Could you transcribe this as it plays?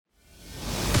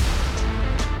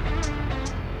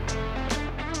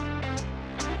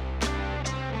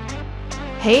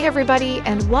Hey, everybody,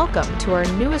 and welcome to our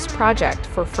newest project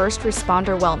for first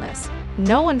responder wellness.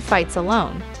 No one fights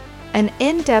alone. An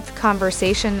in-depth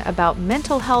conversation about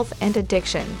mental health and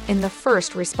addiction in the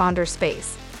first responder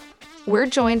space. We're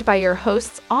joined by your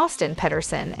hosts, Austin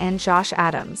Pederson and Josh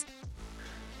Adams.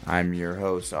 I'm your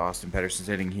host, Austin Pederson,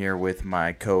 sitting here with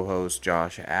my co-host,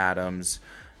 Josh Adams.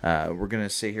 We're going to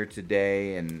sit here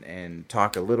today and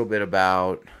talk a little bit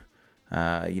about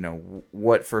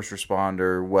what first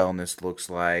responder wellness looks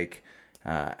like,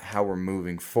 how we're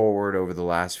moving forward over the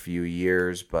last few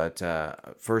years. But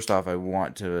first off, I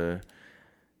want to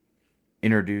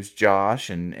introduce Josh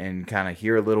and kind of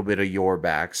hear a little bit of your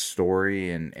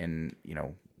backstory and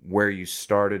where you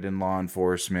started in law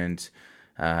enforcement,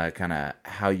 kind of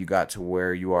how you got to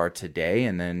where you are today,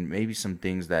 and then maybe some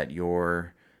things that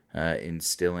you're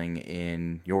instilling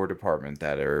in your department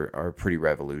that are pretty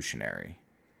revolutionary.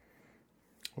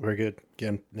 Very good.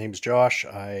 Again, name's Josh.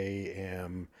 I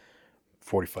am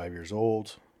 45 years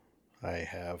old. I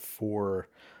have four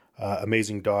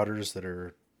amazing daughters that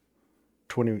are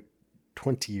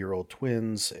 20-year-old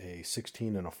twins, a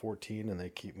 16 and a 14, and they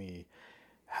keep me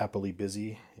happily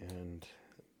busy and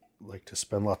like to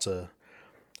spend lots of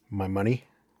my money.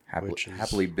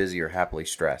 Happily busy or happily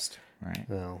stressed, right?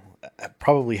 No,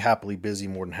 probably happily busy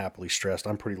more than happily stressed.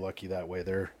 I'm pretty lucky that way.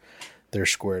 They're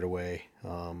squared away.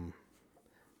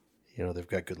 They've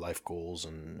got good life goals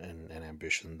and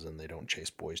ambitions, and they don't chase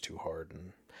boys too hard.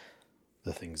 And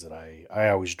the things that I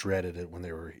always dreaded it when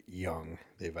they were young,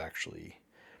 they're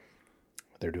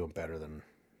doing better than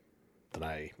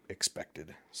I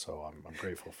expected. So I'm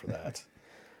grateful for that.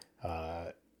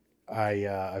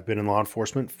 I've been in law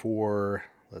enforcement for,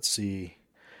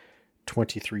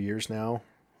 23 years now.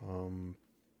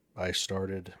 I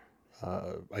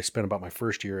spent about my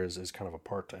first year as kind of a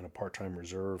part-time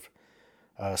reserve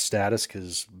status,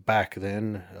 because back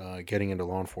then getting into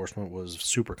law enforcement was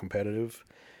super competitive,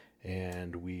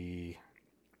 and you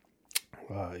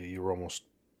were almost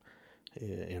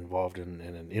involved in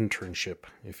an internship,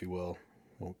 if you will,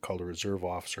 called a reserve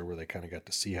officer, where they kind of got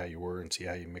to see how you were and see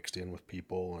how you mixed in with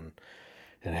people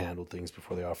and handled things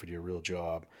before they offered you a real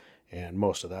job. And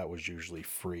most of that was usually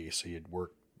free, so you'd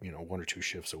work one or two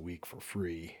shifts a week for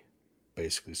free,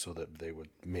 basically, so that they would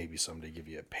maybe someday give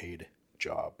you a paid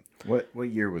job. What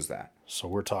year was that? So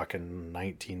we're talking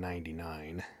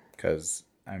 1999. Because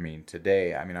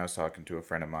today, I was talking to a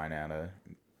friend of mine out of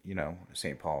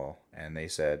St. Paul, and they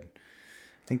said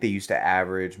I think they used to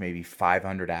average maybe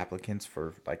 500 applicants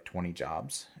for like 20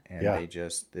 jobs, and they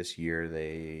just this year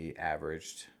they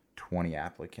averaged 20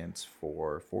 applicants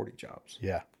for 40 jobs.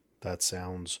 Yeah, that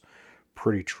sounds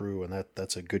pretty true, and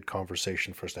that's a good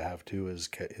conversation for us to have too, is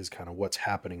kind of what's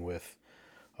happening with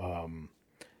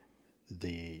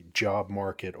the job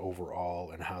market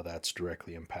overall and how that's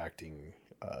directly impacting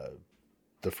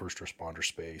the first responder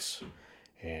space,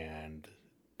 and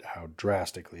how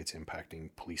drastically it's impacting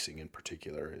policing in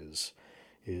particular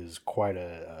is quite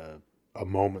a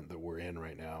moment that we're in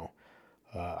right now.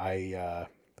 I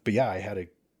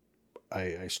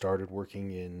started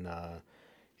working in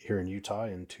here in Utah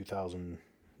in 2000,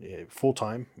 full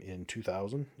time in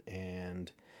 2000,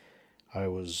 and I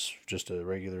was just a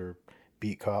regular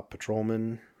beat cop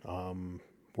patrolman,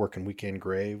 working weekend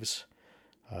graves,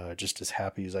 just as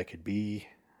happy as I could be,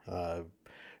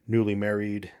 newly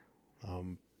married,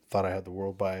 thought I had the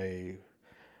world by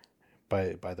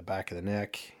the back of the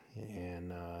neck,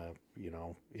 and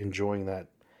enjoying that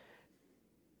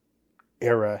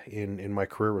era in my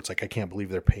career where it's like, I can't believe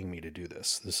they're paying me to do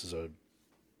this. This is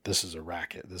a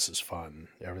racket. This is fun.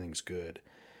 Everything's good.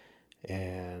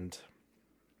 And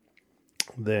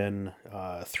then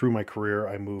through my career,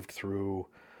 I moved through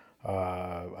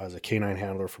as a canine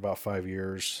handler for about 5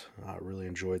 years. I really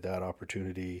enjoyed that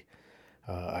opportunity.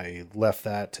 I left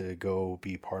that to go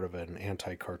be part of an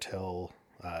anti-cartel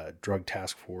drug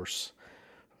task force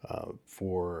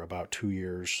for about 2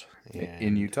 years.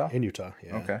 In Utah? In Utah,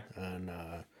 yeah. Okay.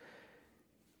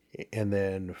 And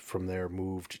then from there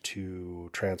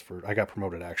transferred. I got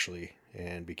promoted actually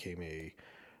and became a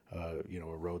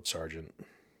road sergeant,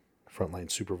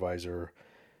 frontline supervisor.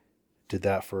 Did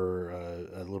that for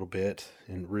a little bit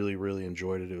and really, really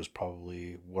enjoyed it. It was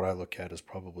probably what I look at as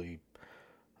probably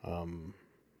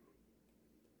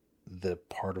the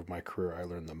part of my career I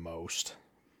learned the most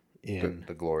in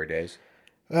the glory days.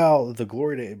 Well, the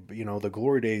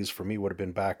glory days for me would have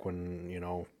been back when,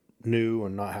 new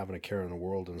and not having a care in the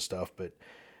world and stuff, but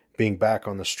being back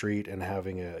on the street and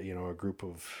having a group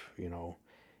of,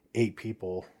 8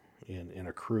 people in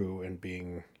a crew, and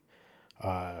being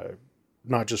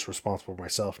not just responsible for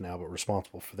myself now, but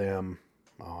responsible for them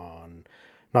on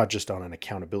not just on an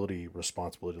accountability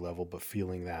responsibility level, but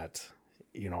feeling that,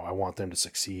 I want them to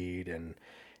succeed, and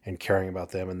caring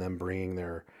about them, and them bringing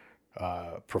their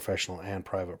professional and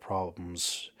private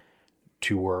problems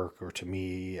to work or to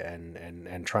me,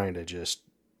 and trying to just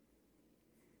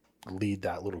lead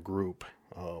that little group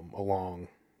along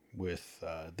with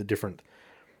the different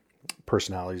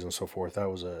personalities and so forth. That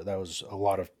was a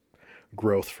lot of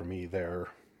growth for me there.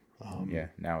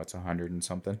 Now it's 100 and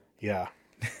something. Yeah.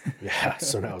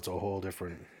 So now it's a whole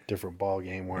different ball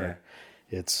game where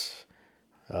it's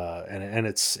and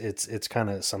it's kind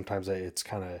of, sometimes it's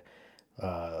kind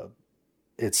of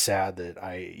it's sad that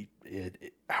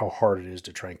how hard it is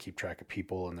to try and keep track of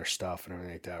people and their stuff and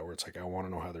everything like that, where it's like, I want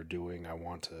to know how they're doing. I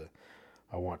want to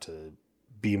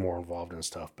be more involved in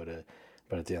stuff, but at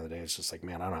the end of the day, it's just like,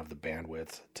 man, I don't have the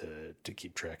bandwidth to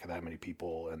keep track of that many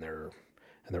people and their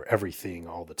everything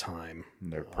all the time.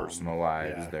 Their personal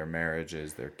lives, their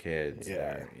marriages, their kids.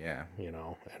 And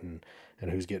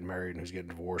who's getting married and who's getting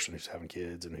divorced and who's having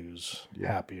kids and who's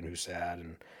happy and who's sad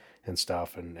and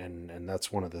stuff. And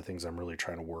that's one of the things I'm really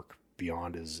trying to work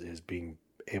beyond is being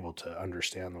able to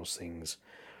understand those things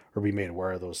or be made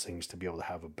aware of those things to be able to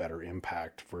have a better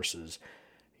impact versus,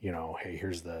 hey,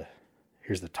 here's the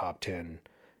top 10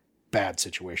 bad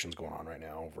situations going on right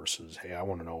now versus, hey, I'd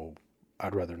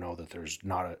rather know that there's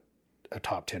not a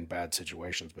top 10 bad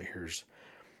situations, but here's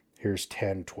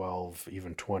 10, 12,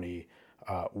 even 20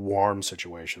 warm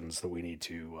situations that we need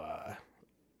to,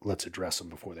 let's address them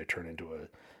before they turn into a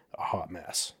hot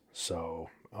mess. So,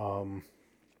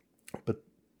 but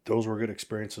those were good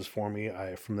experiences for me.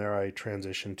 From there, I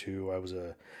transitioned I was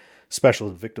a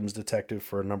special victims detective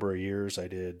for a number of years. I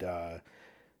did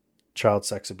child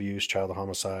sex abuse, child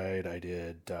homicide. I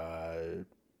did ICAC,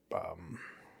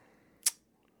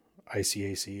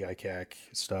 ICAC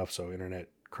stuff, so internet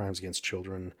crimes against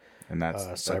children, and that's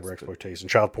cyber exploitation,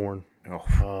 child porn.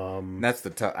 That's the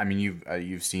tough. I mean,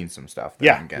 you've seen some stuff.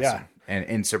 I'm guessing,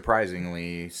 and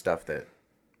surprisingly stuff that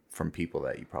from people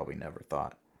that you probably never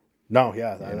thought. No,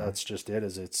 that's just it.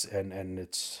 Is it's and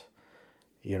it's,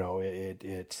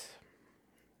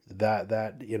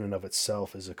 that in and of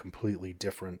itself is a completely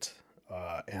different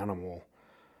animal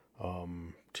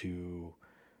to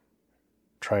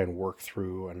try and work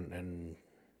through, and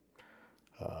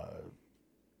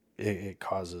it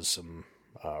causes some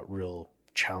real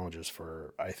challenges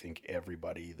for, I think,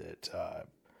 everybody that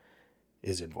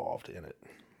is involved in it.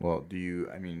 Well, do you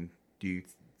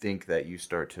think that you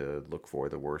start to look for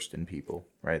the worst in people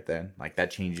right then? Like, that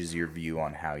changes your view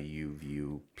on how you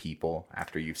view people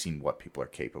after you've seen what people are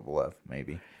capable of,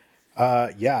 maybe?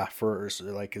 For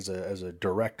like as a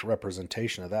direct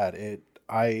representation of that,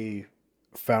 I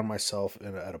found myself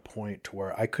at a point to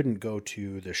where I couldn't go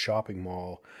to the shopping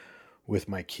mall with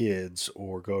my kids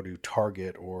or go to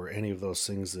Target or any of those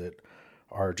things that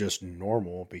are just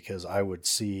normal, because I would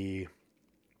see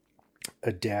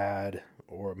a dad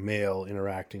or a male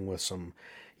interacting with some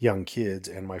young kids,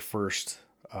 and my first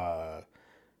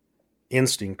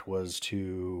instinct was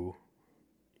to,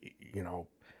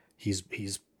 he's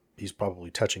probably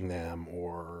touching them,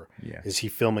 or is he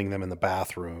filming them in the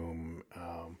bathroom?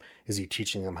 Is he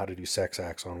teaching them how to do sex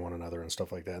acts on one another and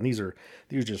stuff like that? And these are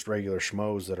just regular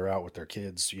schmoes that are out with their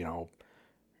kids,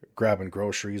 grabbing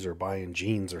groceries or buying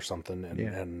jeans or something.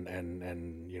 And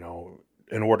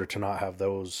in order to not have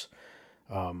those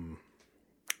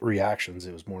reactions,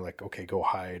 it was more like, okay, go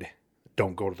hide,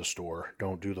 don't go to the store,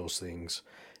 don't do those things,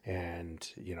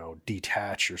 and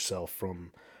detach yourself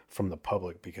from the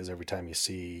public, because every time you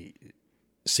see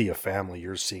a family,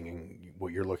 you're seeing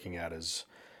what you're looking at is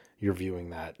you're viewing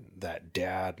that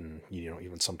dad, and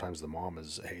even sometimes the mom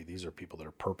is, hey, these are people that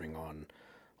are perping on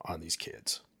these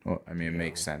kids. Well, I mean, it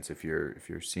makes sense if you're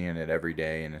seeing it every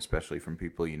day, and especially from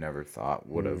people you never thought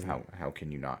would have. How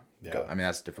can you not go? I mean,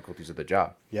 that's the difficulties of the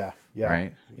job. Yeah.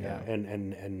 Right. Yeah.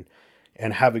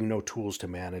 And having no tools to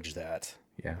manage that.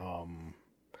 Yeah.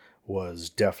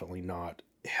 Was definitely not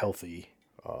healthy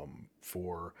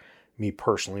for me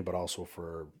personally, but also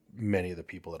for many of the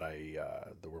people that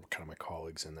that were kind of my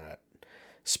colleagues in that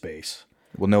space.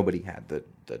 Well, nobody had the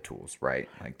tools, right?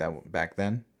 Like that back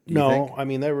then. No, think? I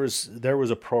mean, there was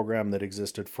a program that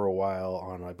existed for a while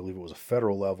on, I believe it was a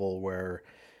federal level, where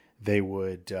they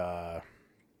would,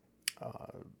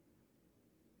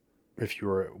 if you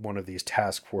were one of these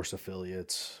task force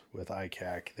affiliates with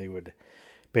ICAC, they would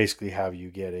basically have you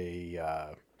get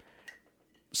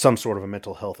some sort of a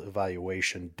mental health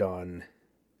evaluation done.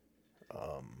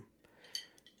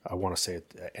 I want to say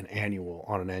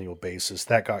on an annual basis.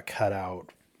 That got cut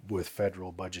out with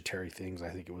federal budgetary things. I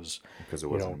think it was because it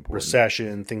wasn't important.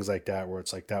 Recession, things like that, where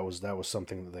it's like that was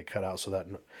something that they cut out. So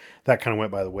that kind of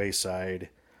went by the wayside.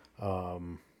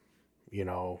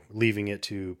 Leaving it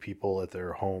to people at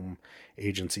their home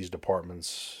agencies,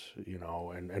 departments,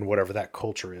 and whatever that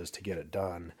culture is to get it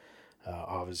done.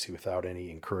 Obviously, without any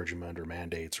encouragement or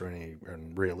mandates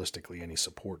and realistically any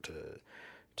support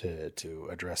to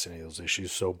address any of those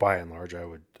issues. So by and large, I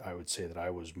would say that I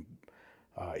was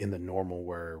in the normal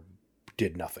where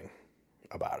did nothing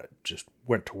about it. Just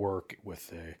went to work with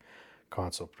the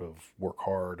concept of work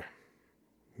hard,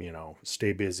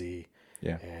 stay busy,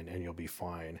 and you'll be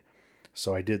fine.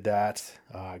 So I did that.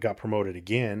 I got promoted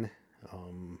again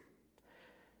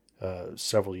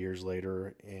several years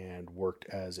later and worked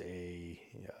as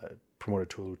promoted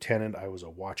to a lieutenant. I was a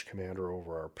watch commander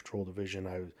over our patrol division.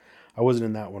 I wasn't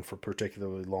in that one for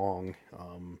particularly long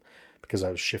because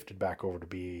I was shifted back over to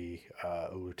be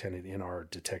a lieutenant in our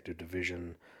detective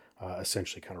division,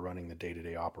 essentially kind of running the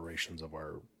day-to-day operations of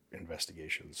our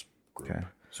investigations group. Okay.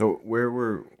 So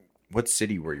what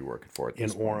city were you working for at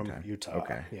this point? In Orem, Utah.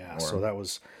 Okay. Yeah. Orem. So that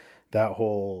was that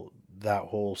whole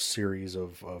series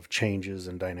of changes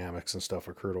and dynamics and stuff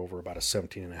occurred over about a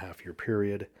 17 and a half year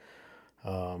period.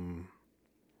 And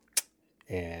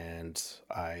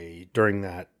during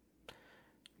the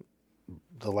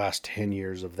last 10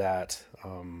 years of that,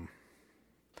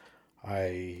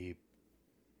 I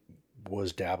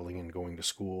was dabbling in going to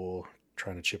school,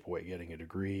 trying to chip away, getting a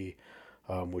degree,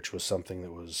 which was something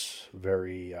that was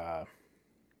very,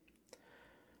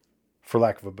 for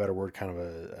lack of a better word, kind of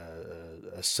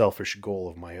a selfish goal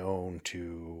of my own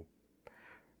to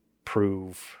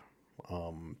prove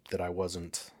that I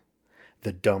wasn't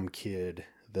the dumb kid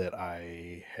that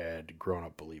I had grown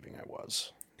up believing I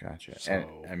was. Gotcha. So,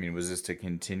 And I mean, was this to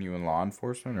continue in law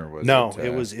enforcement, or was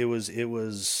it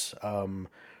was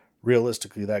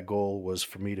realistically, that goal was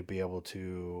for me to be able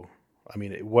to. I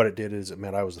mean, what it did is it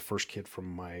meant I was the first kid from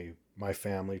my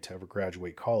family to ever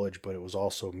graduate college, but it was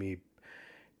also me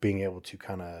being able to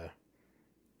kind of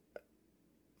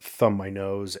thumb my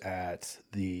nose at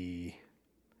the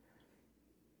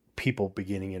people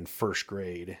beginning in first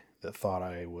grade that thought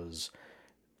I was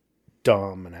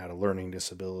dumb and had a learning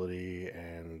disability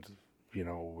and,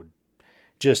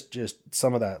 just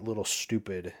some of that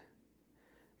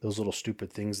those little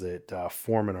stupid things that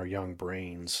form in our young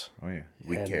brains. Oh yeah.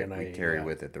 We carry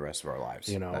with it the rest of our lives.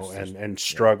 And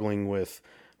struggling with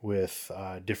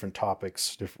different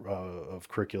topics of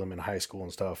curriculum in high school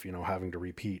and stuff, having to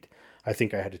repeat. I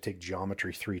think I had to take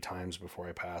geometry 3 times before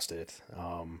I passed it.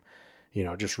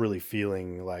 Just really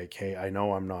feeling like, hey, I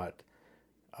know I'm not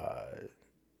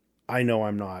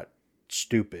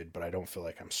stupid, but I don't feel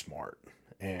like I'm smart.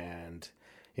 And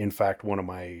in fact, one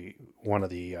of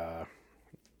the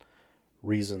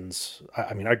reasons,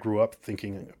 I grew up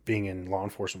thinking being in law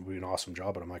enforcement would be an awesome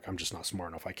job, but I'm like, I'm just not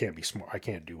smart enough. I can't be smart. I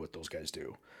can't do what those guys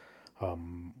do.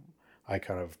 I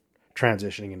kind of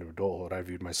transitioning into adulthood, I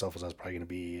viewed myself as I was probably going to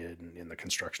be in the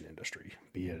construction industry,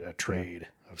 be it a trade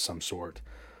of some sort.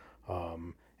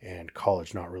 And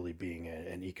college not really being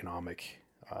an economic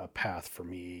path for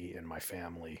me and my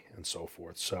family and so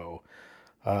forth. So,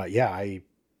 I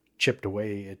chipped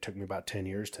away. It took me about 10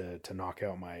 years to knock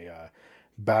out my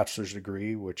bachelor's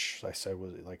degree, which I said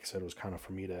was kind of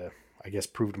for me to, I guess,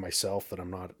 prove to myself that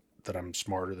I'm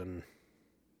smarter than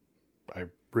I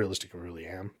realistically really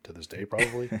am to this day,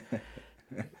 probably.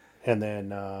 And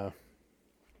then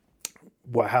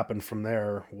what happened from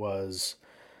there was,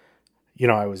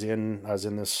 I was in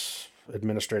this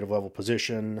administrative level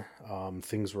position.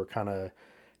 Things were kind of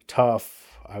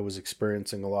tough. I was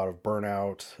experiencing a lot of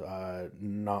burnout,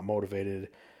 not motivated,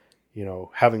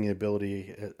 having the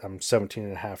ability. I'm 17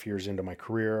 and a half years into my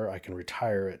career. I can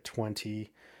retire at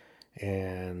 20,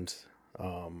 and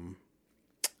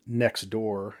next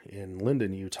door in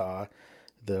Linden, Utah,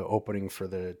 the opening for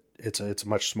it's a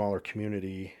much smaller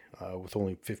community with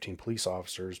only 15 police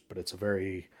officers, but it's a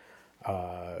very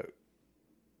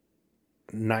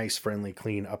nice, friendly,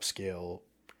 clean, upscale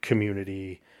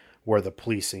community where the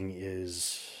policing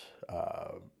is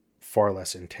far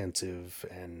less intensive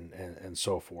and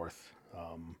so forth,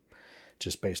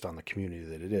 just based on the community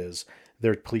that it is.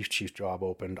 Their police chief's job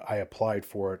opened. I applied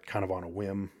for it kind of on a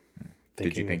whim.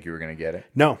 Did you think you were going to get it?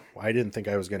 No, I didn't think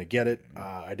I was going to get it.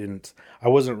 I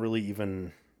wasn't really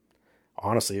even,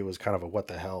 honestly, it was kind of a what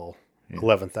the hell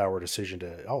 11th hour decision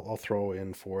I'll throw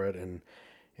in for it.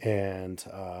 And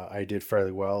I did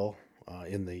fairly well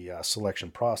in the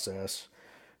selection process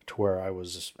to where I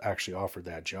was actually offered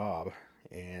that job.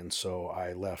 And so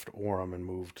I left Orem and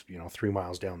moved, 3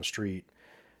 miles down the street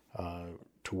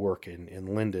to work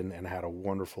in Linden and had a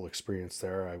wonderful experience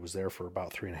there. I was there for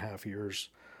about 3.5 years.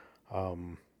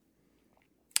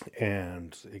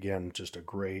 And again, just a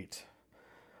great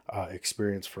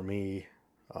experience for me,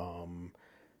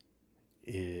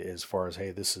 as far as,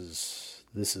 hey, this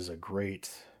is a great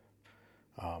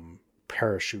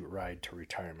parachute ride to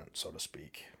retirement, so to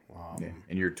speak.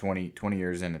 And you're 20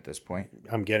 years in at this point.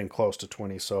 I'm getting close to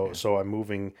 20. So I'm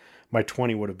moving. My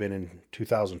 20 would have been in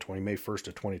 2020. May 1st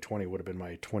of 2020 would have been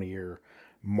my 20-year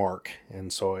mark.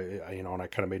 And so and I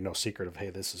kind of made no secret of, hey,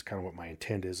 this is kind of what my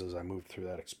intent is as I moved through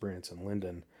that experience in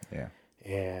Linden. Yeah.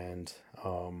 And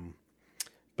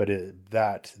but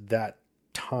that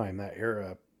time, that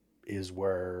era, is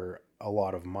where a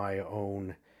lot of my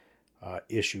own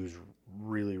issues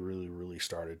really, really, really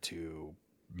started to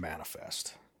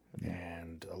manifest. Yeah.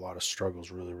 And a lot of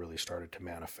struggles really, really started to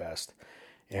manifest.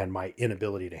 And my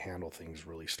inability to handle things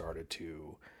really started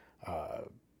to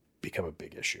become a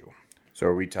big issue. So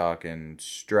are we talking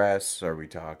stress? Are we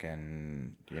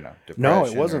talking, depression? No,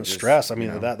 it wasn't stress. I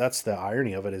mean, that's the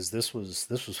irony of it, is this was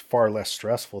far less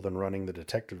stressful than running the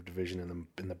detective division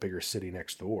in the bigger city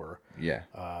next door. Yeah.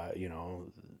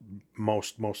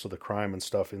 Most of the crime and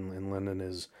stuff in Linden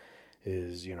is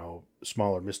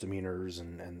smaller misdemeanors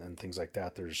and things like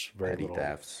that. There's very petty little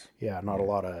thefts. Yeah, not a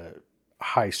lot of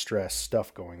high stress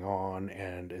stuff going on,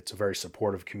 and it's a very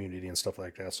supportive community and stuff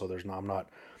like that. So I'm not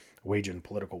waging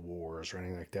political wars or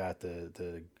anything like that.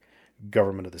 The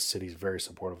government of the city is very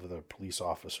supportive of the police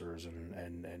officers,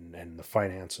 and the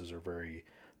finances are very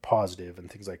positive and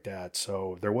things like that.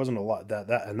 So there wasn't a lot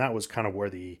that was kind of where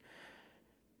the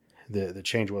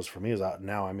change was for me. Is out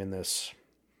now I'm in this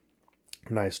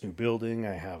nice new building.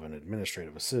 I have an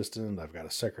administrative assistant. I've got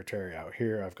a secretary out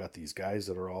here. I've got these guys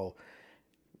that are all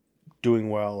doing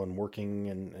well and working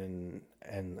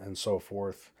and so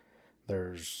forth.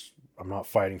 I'm not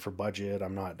fighting for budget.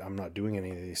 I'm not doing any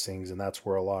of these things. And that's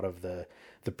where a lot of the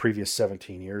previous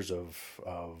 17 years of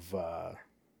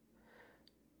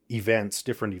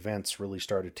different events really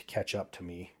started to catch up to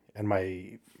me. And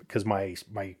because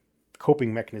my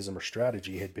coping mechanism or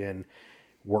strategy had been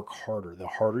work harder. The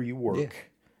harder you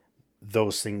work,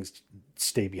 those things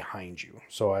stay behind you.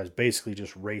 So I was basically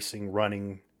just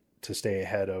running to stay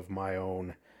ahead of my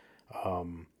own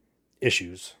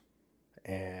issues.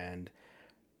 And,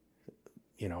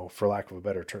 for lack of a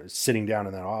better term, sitting down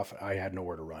in that office, I had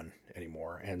nowhere to run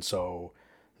anymore. And so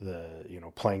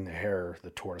playing the hare, the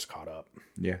tortoise caught up.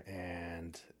 Yeah.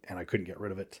 And I couldn't get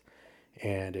rid of it.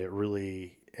 And it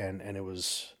really, and it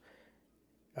was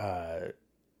kind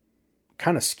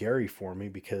of scary for me,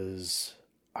 because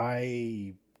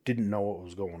I didn't know what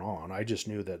was going on. I just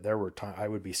knew that there were times I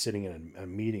would be sitting in a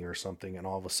meeting or something, and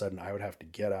all of a sudden I would have to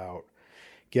get out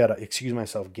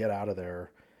of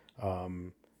there.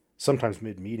 Sometimes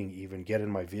mid-meeting, even get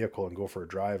in my vehicle and go for a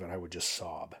drive, and I would just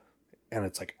sob. And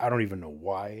it's like, I don't even know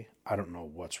why. I don't know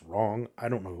what's wrong. I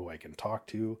don't know who I can talk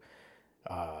to.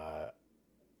 All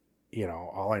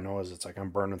I know is it's like I'm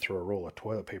burning through a roll of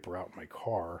toilet paper out in my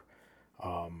car,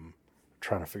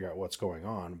 trying to figure out what's going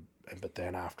on. But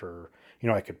then after,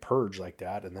 I could purge like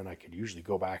that, and then I could usually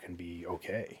go back and be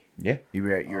okay. Yeah,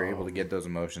 you're able to get those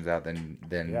emotions out, then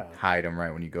hide them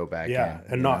right when you go back. Yeah,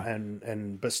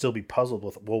 in, but still be puzzled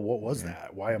with, well, what was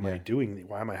that? Why am I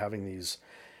having these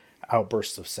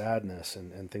outbursts of sadness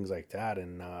and things like that?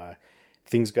 And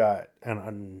things got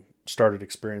and started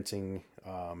experiencing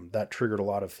that triggered a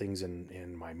lot of things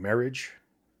in my marriage,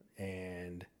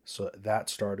 and so that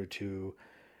started to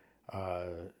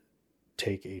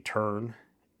take a turn,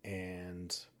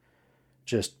 and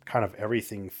just kind of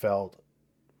everything felt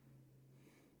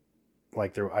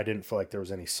like I didn't feel like there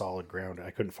was any solid ground.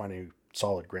 I couldn't find any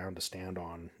solid ground to stand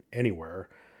on anywhere.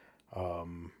 I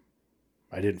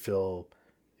didn't feel,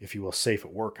 if you will, safe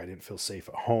at work. I didn't feel safe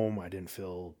at home. I didn't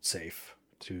feel safe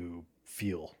to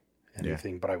feel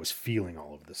anything, but I was feeling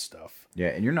all of this stuff. Yeah,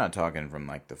 and you're not talking from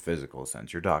like the physical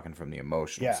sense. You're talking from the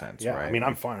emotional sense, right? I mean,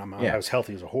 I'm fine. I was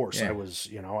healthy as a horse. Yeah. I was,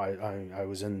 I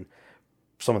was in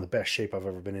some of the best shape I've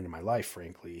ever been in my life,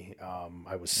 frankly.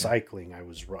 I was cycling. I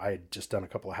had just done a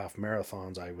couple of half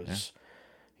marathons. I was,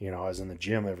 I was in the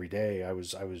gym every day. I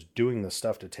was doing the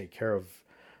stuff to take care of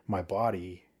my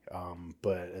body.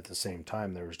 But at the same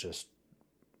time, there was just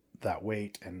that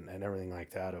weight and everything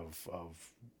like that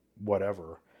of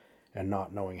whatever, and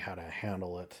not knowing how to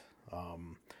handle it.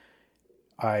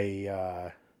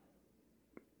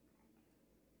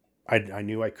 I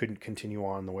knew I couldn't continue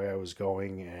on the way I was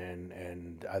going,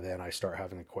 and then I start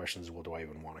having the questions, well, do I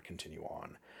even want to continue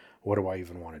on? What do I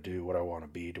even want to do? What do I want to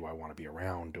be? Do I want to be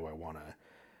around? Do I want to,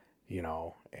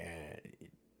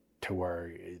 to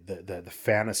where the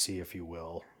fantasy, if you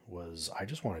will, was I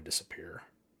just want to disappear.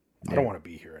 Yeah. I don't want to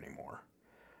be here anymore.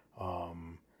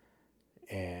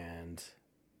 And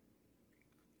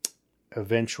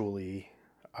eventually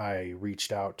I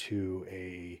reached out to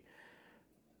a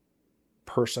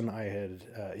person I had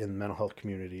in the mental health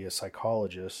community, a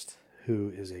psychologist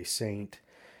who is a saint.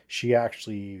 She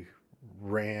actually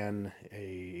ran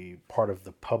a part of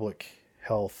the public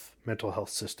health, mental health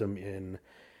system in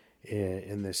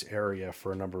this area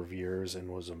for a number of years and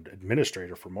was an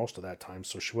administrator for most of that time.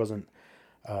 So she wasn't,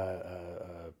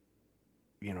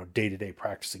 day-to-day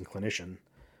practicing clinician.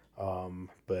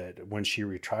 But when she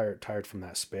retired from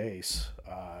that space,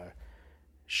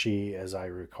 she, as I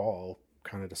recall,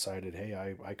 kind of decided,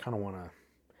 hey, I kind of want to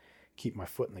keep my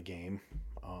foot in the game.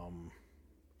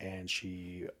 And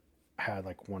she had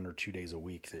like 1 or 2 days a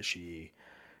week that she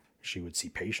would see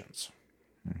patients.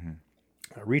 Mm-hmm.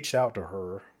 I reached out to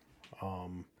her.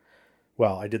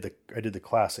 Well, I did the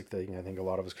classic thing I think a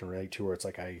lot of us can relate to, where it's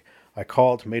like I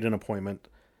called, made an appointment,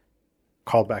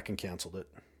 called back and canceled it.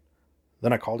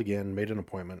 Then I called again, made an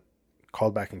appointment,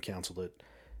 called back and canceled it.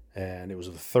 And it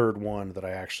was the third one that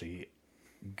I actually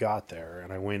got there.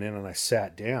 And I went in and I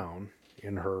sat down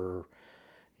in her,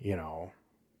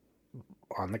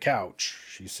 on the couch.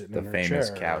 She's sitting in her chair. The famous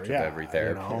couch of every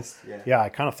therapist. Yeah, I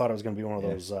kind of thought it was going to be one of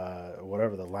those,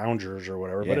 whatever, the loungers or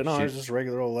whatever. Yeah, but no, it was just a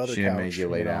regular old leather couch. She didn't make you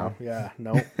lay down. Yeah,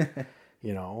 no.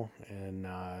 And,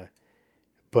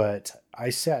 but I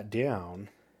sat down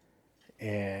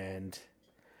and,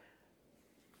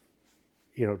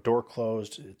 door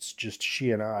closed. It's just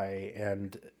she and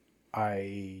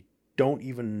I don't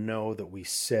even know that we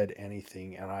said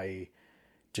anything. And I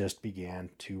just began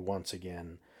to once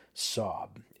again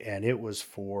sob. And it was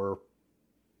for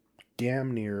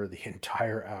damn near the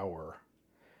entire hour,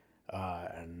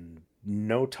 and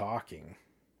no talking.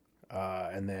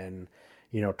 And then,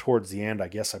 towards the end, I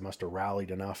guess I must have rallied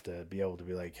enough to be able to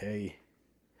be like, hey,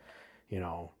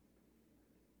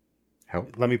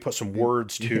 help. Let me put some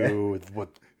words to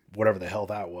whatever the hell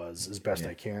that was as best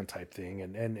I can type thing.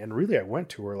 And really I went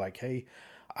to her like, hey,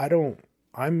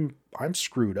 I'm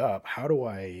screwed up.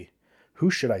 Who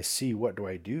should I see? What do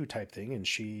I do type thing? And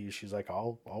she's like,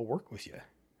 I'll work with you.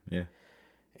 Yeah.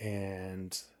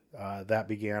 And, that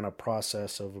began a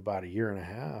process of about 1.5 years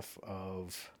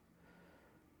of,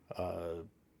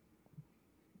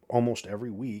 almost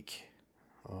every week,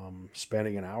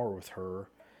 spending an hour with her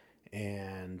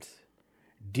and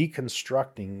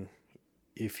deconstructing,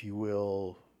 if you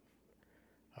will.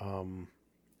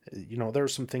 There were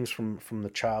some things from the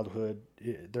childhood.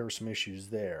 There were some issues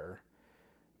there,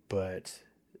 but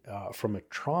from a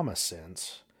trauma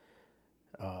sense,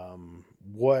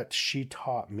 what she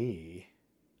taught me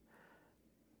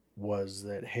was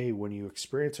that, hey, when you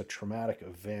experience a traumatic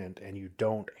event and you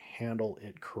don't handle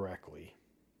it correctly,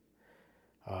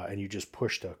 and you just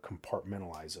push to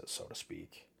compartmentalize it, so to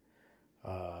speak,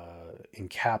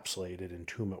 encapsulate it,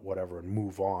 entomb it, whatever, and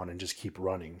move on and just keep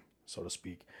running, so to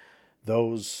speak,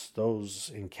 those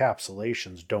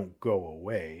encapsulations don't go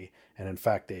away, and in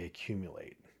fact they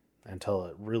accumulate until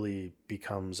it really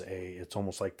becomes it's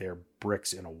almost like they're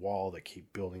bricks in a wall that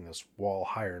keep building this wall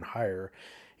higher and higher,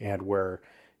 and where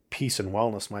peace and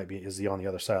wellness is on the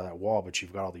other side of that wall, but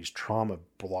you've got all these trauma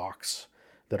blocks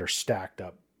that are stacked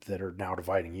up that are now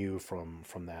dividing you from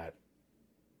that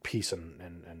peace and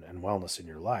wellness in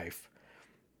your life.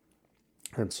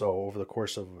 And so over the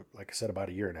course of, like I said, about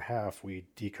 1.5 years, we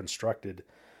deconstructed,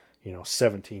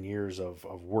 17 years of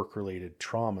work-related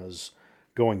traumas,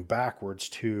 going backwards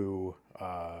to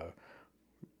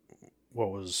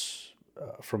what was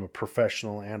from a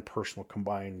professional and personal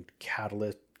combined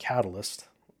catalyst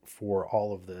for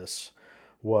all of this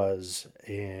was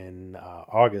in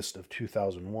August of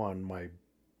 2001. My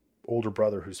older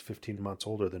brother, who's 15 months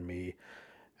older than me,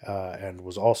 and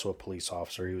was also a police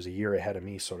officer. He was a year ahead of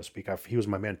me, so to speak. He was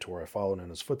my mentor. I followed in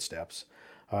his footsteps.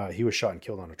 He was shot and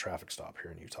killed on a traffic stop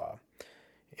here in Utah,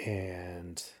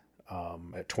 and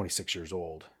at 26 years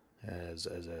old, as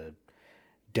a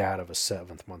dad of a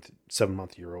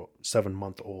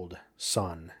 7-month-old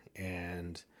son,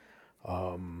 and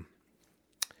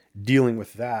dealing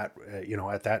with that.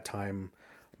 At that time,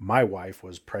 my wife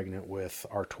was pregnant with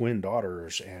our twin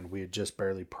daughters, and we had just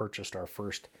barely purchased our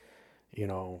first,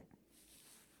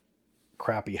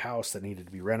 crappy house that needed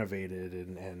to be renovated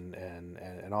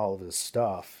and all of this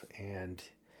stuff. And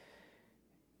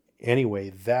anyway,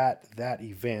 that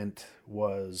event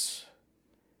was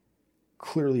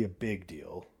clearly a big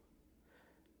deal,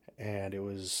 and it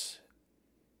was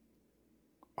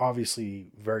obviously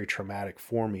very traumatic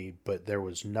for me, but there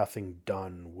was nothing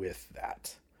done with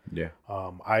that. Yeah.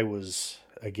 I was,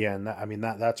 again,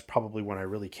 that's probably when I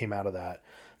really came out of that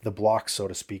the block, so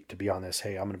to speak, to be on this.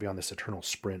 Hey, I'm going to be on this eternal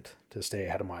sprint to stay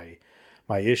ahead of my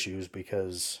issues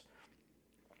because,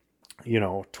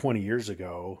 20 years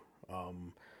ago,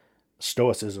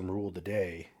 stoicism ruled the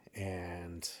day,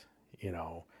 and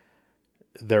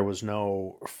there was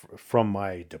no from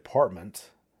my department.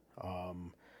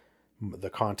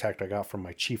 The contact I got from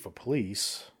my chief of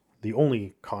police, the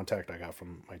only contact I got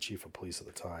from my chief of police at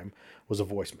the time was a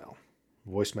voice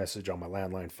message on my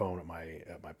landline phone at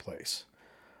my place.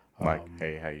 Like,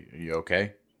 hey, how you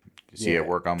okay? See you at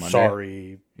work on Monday?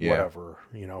 Sorry, whatever.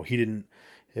 He didn't,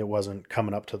 it wasn't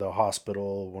coming up to the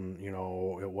hospital when,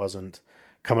 it wasn't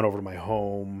coming over to my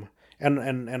home. And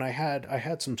I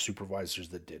had some supervisors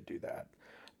that did do that,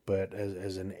 but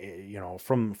as an,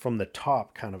 from the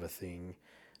top kind of a thing.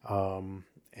 And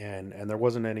there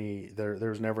wasn't any,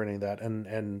 there's never any of that.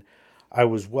 And I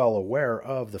was well aware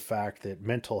of the fact that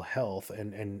mental health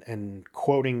and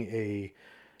quoting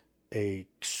a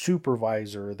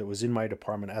supervisor that was in my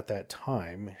department at that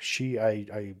time,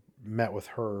 I met with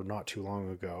her not too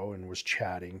long ago and was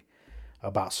chatting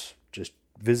about just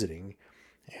visiting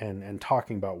and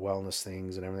talking about wellness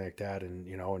things and everything like that. And,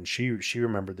 and she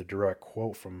remembered the direct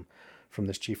quote from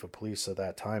this chief of police at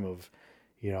that time of,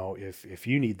 if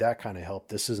you need that kind of help,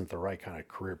 this isn't the right kind of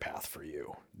career path for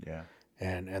you. Yeah.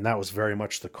 And that was very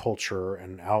much the culture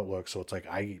and outlook. So it's like,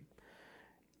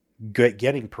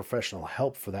 getting professional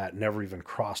help for that never even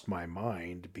crossed my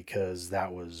mind because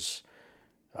that was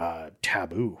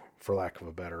taboo, for lack of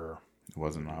a better. It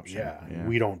wasn't an option. Yeah.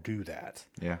 We don't do that.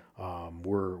 Yeah.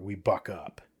 We buck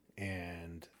up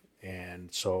and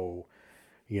so,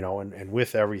 and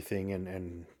with everything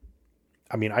and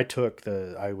I mean, I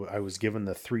was given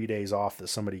the 3 days off that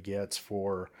somebody gets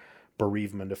for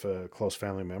bereavement if a close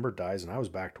family member dies, and I was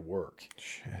back to work.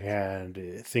 Shit.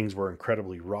 And things were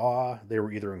incredibly raw. They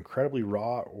were either incredibly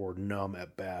raw or numb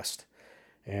at best.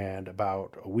 And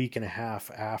about a week and a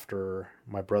half after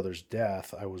my brother's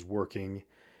death, I was working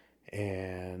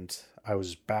and I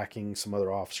was backing some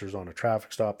other officers on a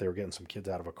traffic stop. They were getting some kids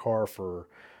out of a car for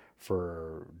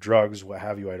drugs, what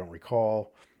have you, I don't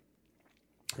recall.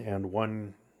 And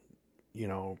one,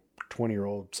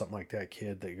 20-year-old, something like that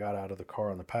kid that got out of the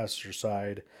car on the passenger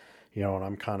side, and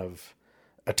I'm kind of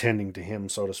attending to him,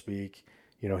 so to speak.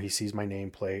 He sees my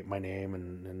name,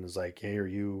 and is like, hey, are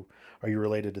you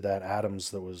related to that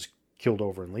Adams that was killed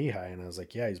over in Lehigh? And I was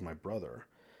like, yeah, he's my brother.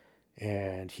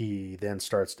 And he then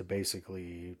starts to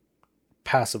basically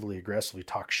passively aggressively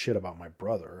talk shit about my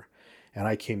brother. And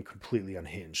I came completely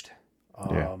unhinged.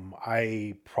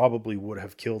 I probably would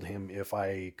have killed him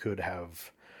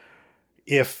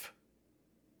if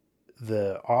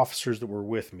the officers that were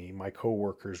with me, my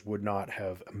coworkers, would not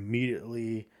have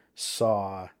immediately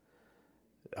saw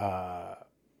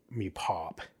me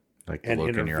pop. Like the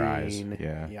look in your eyes.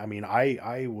 Yeah. I mean,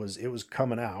 it was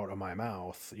coming out of my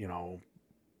mouth,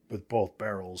 with both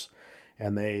barrels,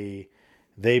 and they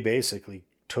basically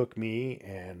took me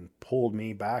and pulled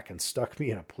me back and stuck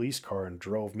me in a police car and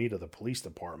drove me to the police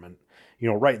department,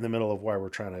 right in the middle of why we're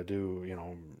trying to do,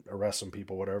 arrest some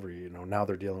people, whatever, now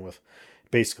they're dealing with,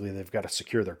 basically they've got to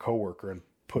secure their coworker and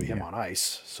put him on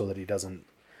ice so that he doesn't,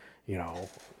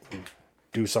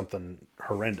 do something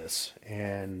horrendous.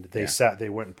 And they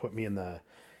went and put me in the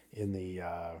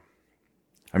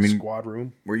squad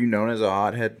room. Were you known as a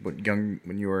hothead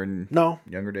when you were in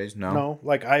younger days? No.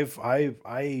 Like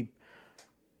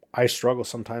I struggle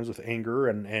sometimes with anger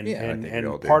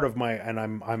and part of my,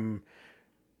 and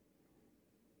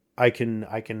I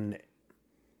can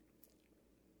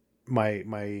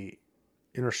my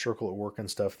inner circle at work and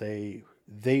stuff, they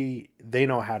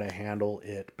know how to handle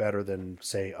it better than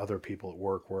say other people at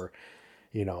work where,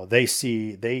 they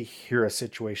hear a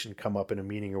situation come up in a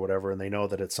meeting or whatever, and they know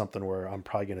that it's something where I'm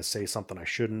probably going to say something I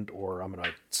shouldn't, or I'm going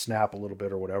to snap a little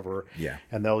bit or whatever. Yeah.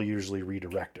 And they'll usually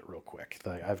redirect it real quick.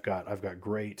 I've got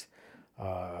great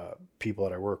people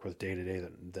that I work with day to day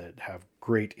that have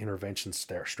great intervention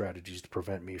strategies to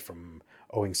prevent me from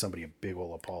owing somebody a big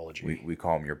old apology. We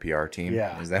call them your PR team.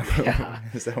 Yeah. Is that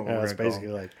what we're it's basically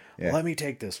like, well, let me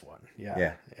take this one.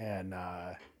 Yeah.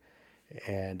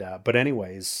 And but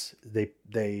anyways,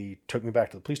 they took me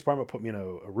back to the police department, put me in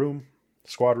a room,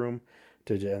 squad room,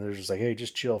 and they're just like, hey,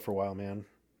 just chill for a while, man.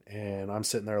 And I'm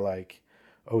sitting there like,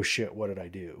 oh shit, what did I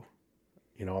do?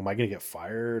 Am I going to get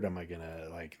fired? Am I going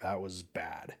to, that was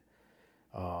bad.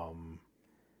 And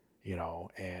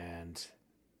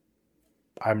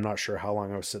I'm not sure how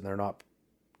long I was sitting there, not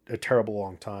a terrible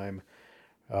long time.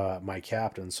 My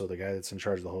captain, so the guy that's in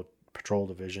charge of the whole patrol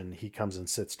division, he comes and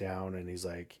sits down and he's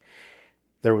like,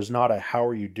 there was not a how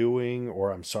are you doing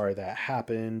or I'm sorry that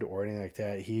happened or anything like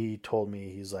that. He told me,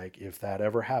 he's like, if that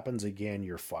ever happens again,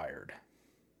 you're fired.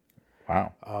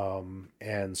 Wow.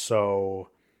 And so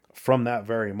from that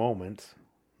very moment,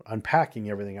 unpacking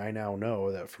everything, I now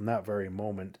know that from that very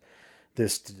moment,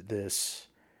 this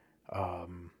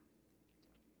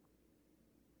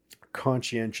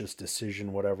conscientious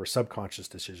decision, whatever, subconscious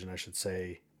decision, I should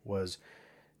say, was,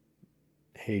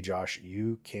 hey, Josh,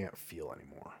 you can't feel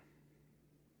anymore.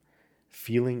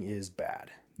 Feeling is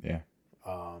bad. Yeah.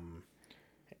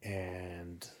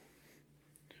 And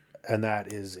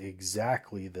that is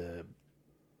exactly the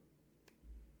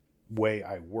way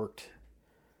I worked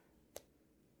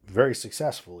very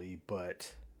successfully,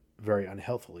 but very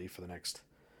unhealthily for the next,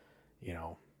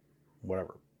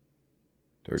 whatever,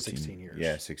 16 years.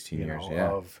 Yeah, 16 years. Yeah.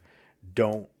 Of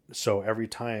don't. So every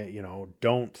time,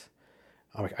 don't.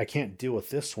 I can't deal with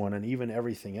this one, and even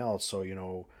everything else.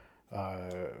 So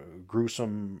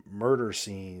gruesome murder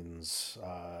scenes,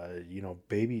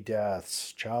 baby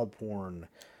deaths, child porn,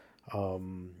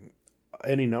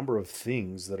 any number of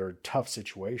things that are tough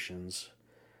situations.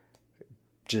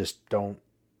 Just don't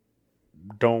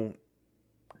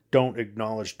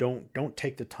acknowledge. Don't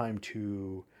take the time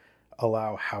to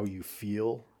allow how you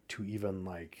feel to even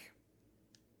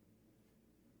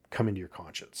come into your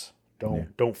conscience.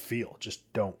 Don't feel.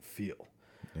 Just don't feel.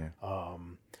 Yeah.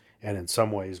 And in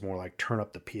some ways, more like turn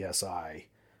up the PSI.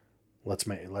 Let's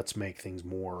make things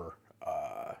more.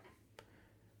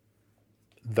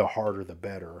 The harder, the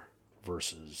better.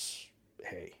 Versus,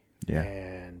 hey. Yeah.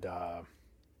 And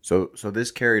so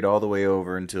this carried all the way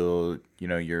over until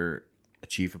you're a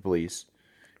chief of police.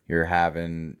 You're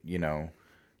having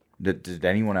Did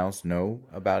anyone else know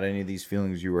about any of these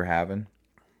feelings you were having?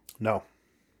 No.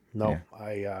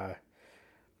 Yeah.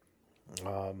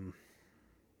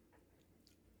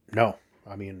 No,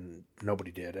 I mean,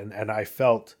 nobody did. And I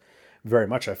felt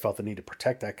the need to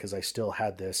protect that because I still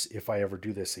had this, if I ever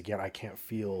do this again, I can't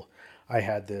feel. I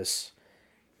had this,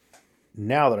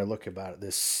 now that I look about it,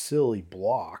 this silly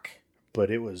block,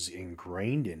 but it was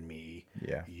ingrained in me.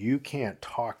 Yeah. You can't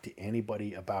talk to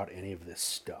anybody about any of this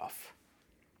stuff.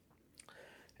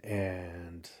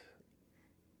 And,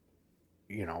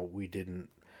 we didn't,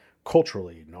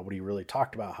 culturally, nobody really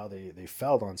talked about how they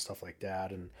felt on stuff like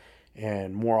that.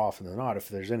 And more often than not, if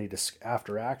there's any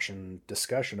after action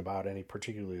discussion about any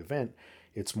particular event,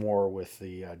 it's more with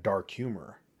the dark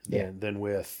humor than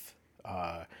with,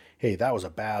 hey, that was a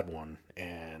bad one.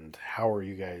 And how are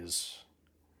you guys,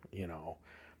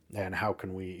 and how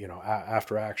can we,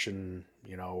 after action,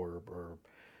 or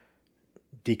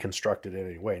deconstruct it in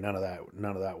any way. None of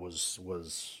that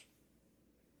was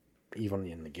even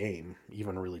in the game,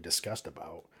 even really discussed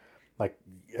about. Like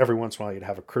every once in a while you'd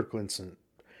have a critical incident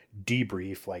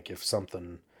debrief, like if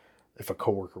a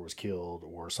coworker was killed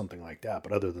or something like that.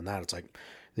 But other than that, it's like,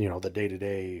 the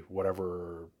day-to-day,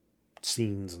 whatever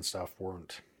scenes and stuff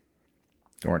weren't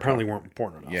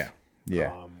important enough. Yeah.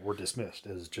 Yeah. Were dismissed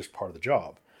as just part of the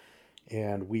job.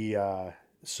 And we,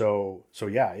 so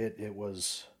yeah, it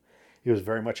was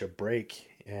very much a break,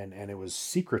 and it was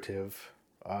secretive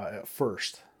at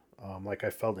first. Like I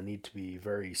felt the need to be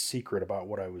very secret about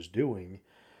what I was doing,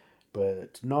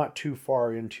 but not too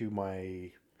far into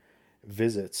my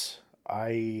visits,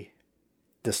 I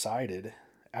decided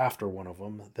after one of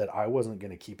them that I wasn't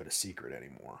going to keep it a secret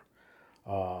anymore.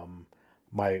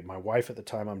 My wife at the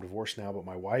time, I'm divorced now, but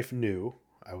my wife knew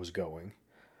I was going.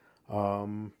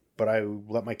 But I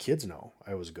let my kids know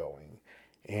I was going.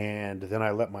 And then I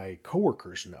let my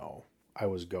coworkers know I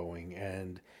was going.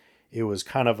 And it was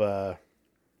kind of a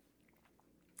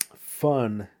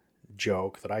fun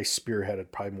joke that I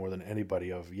spearheaded probably more than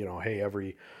anybody of, hey,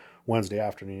 every Wednesday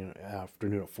afternoon at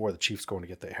 4, the chief's going to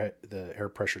get the air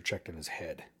pressure checked in his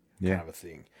head, kind of a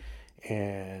thing.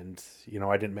 And,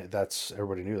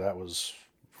 everybody knew that was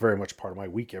very much part of my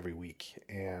week every week.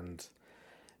 And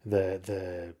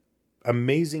the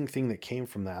amazing thing that came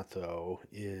from that, though,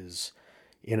 is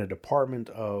in a department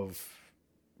of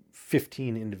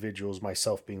 15 individuals,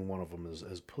 myself being one of them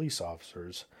as police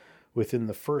officers, within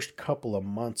the first couple of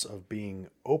months of being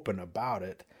open about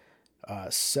it,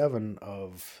 7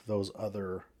 of those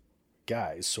other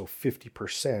guys, so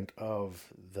 50%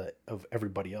 of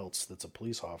everybody else that's a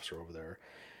police officer over there,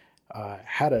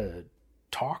 had a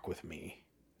talk with me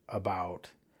about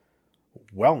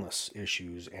wellness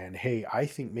issues and, hey, I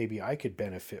think maybe I could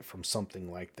benefit from something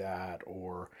like that,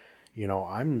 or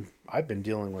I've been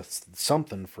dealing with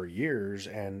something for years,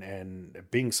 and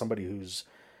being somebody who's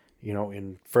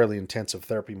in fairly intensive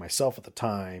therapy myself at the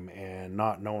time and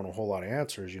not knowing a whole lot of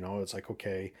answers, it's like,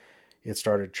 okay, it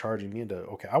started charging me into,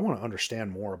 okay, I want to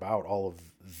understand more about all of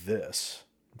this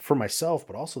for myself,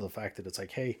 but also the fact that it's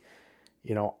like, hey,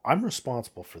 I'm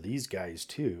responsible for these guys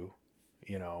too,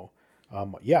 you know.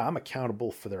 Yeah, I'm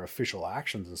accountable for their official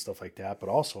actions and stuff like that, but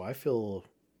also I feel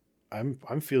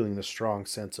I'm feeling this strong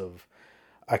sense of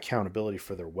accountability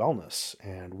for their wellness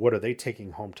and what are they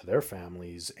taking home to their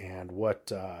families and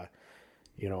what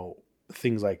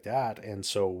things like that. And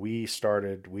so we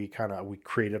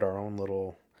created our own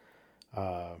little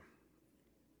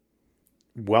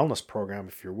wellness program,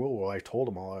 if you will. Well, I told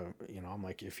them all, I'm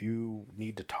like, if you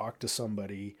need to talk to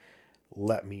somebody,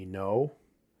 let me know,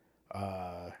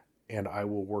 and I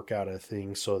will work out a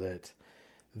thing so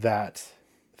that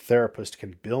therapist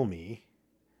can bill me,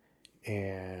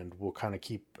 and we'll kind of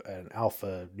keep an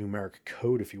alphanumeric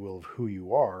code, if you will, of who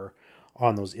you are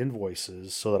on those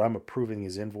invoices, so that I'm approving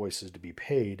these invoices to be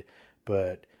paid,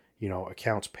 but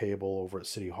accounts payable over at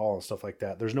City Hall and stuff like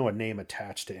that, there's no name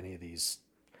attached to any of these.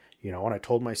 And I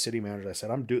told my city manager, I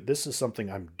said, this is something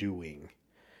I'm doing.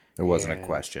 It wasn't a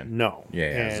question. No. Yeah,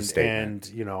 it was a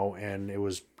statement. And it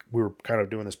was, we were kind of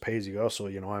doing this pay as you go. So,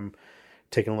 I'm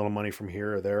taking a little money from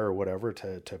here or there or whatever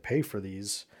to pay for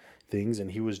these things.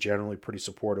 And he was generally pretty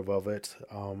supportive of it.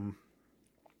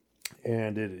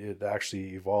 And it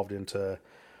actually evolved into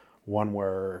one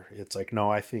where it's like, no,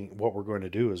 I think what we're going to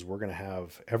do is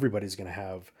everybody's going to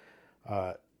have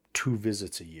 2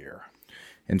 visits a year.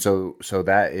 And so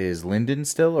that is Linden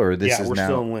still, or this is we're now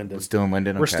still in Linden. Still in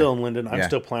Linden. We're okay. still in Linden. I'm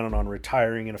still planning on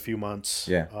retiring in a few months.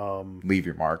 Yeah. Leave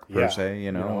your mark per se,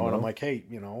 And I'm like, hey,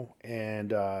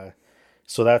 and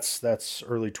so that's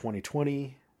early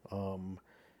 2020.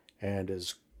 And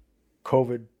as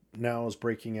COVID now is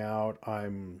breaking out,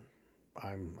 I'm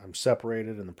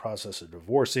separated in the process of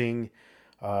divorcing.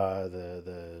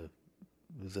 The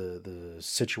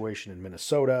situation in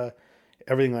Minnesota,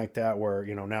 everything like that, where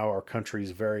now our country is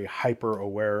very hyper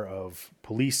aware of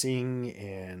policing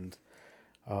and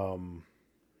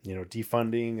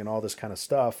defunding and all this kind of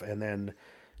stuff. And then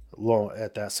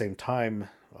at that same time,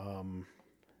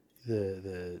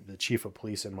 the chief of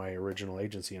police in my original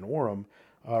agency in Orem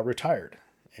retired.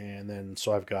 And then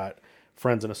so I've got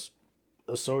friends and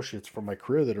associates from my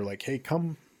career that are like, hey,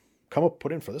 come up,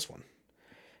 put in for this one.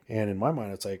 And in my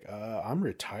mind, it's like, I'm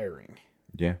retiring.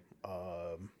 Yeah.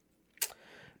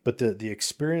 But the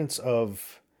experience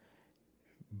of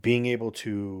being able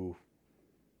to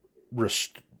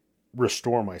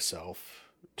restore myself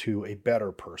to a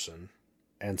better person,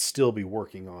 and still be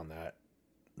working on that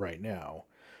right now.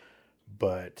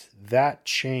 But that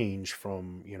change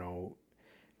from,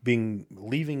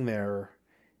 leaving there,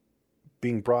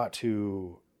 being brought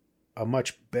to a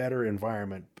much better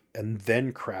environment, and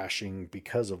then crashing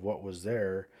because of what was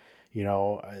there,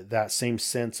 that same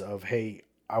sense of, hey,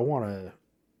 I want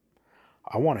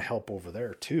to help over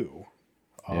there too.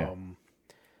 Yeah.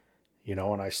 And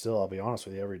I'll be honest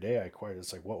with you, every day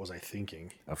it's like, what was I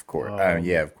thinking? Of course.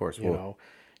 Of course.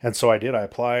 And so I did, I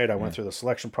applied, I went through the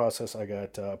selection process. I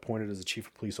got appointed as the chief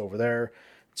of police over there.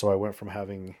 So I went from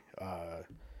having,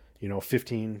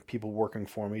 15 people working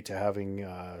for me to having,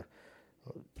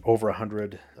 over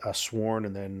 100 sworn,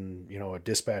 and then, a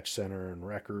dispatch center and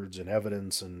records and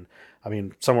evidence. And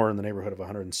somewhere in the neighborhood of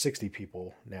 160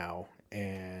 people now.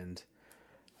 And,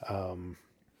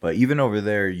 but even over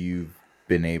there, you've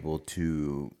been able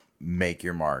to make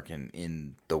your mark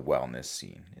in the wellness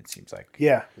scene, it seems like.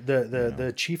 Yeah.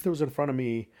 The chief that was in front of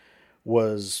me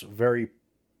was very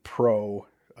pro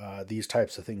these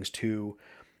types of things too,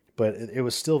 but it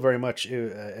was still very much,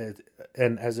 and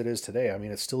as it is today,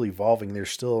 it's still evolving. There's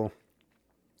still,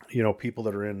 people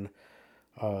that are in,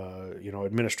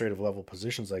 administrative level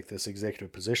positions like this,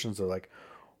 executive positions. They're like,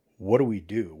 what do we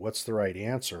do? What's the right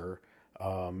answer?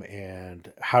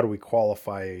 And how do we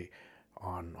qualify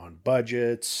on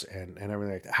budgets and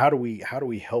everything like that? How do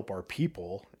we help our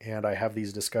people? And I have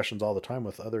these discussions all the time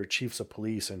with other chiefs of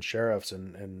police and sheriffs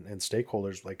and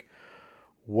stakeholders, like,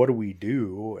 what do we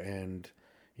do? And,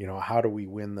 how do we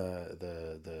win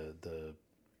the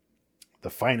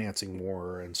financing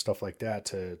war and stuff like that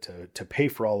to pay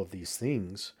for all of these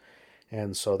things?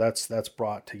 And so that's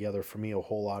brought together for me a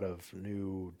whole lot of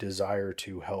new desire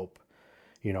to help.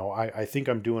 I think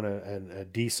I'm doing a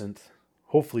decent,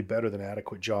 hopefully better than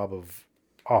adequate job of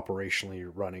operationally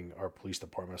running our police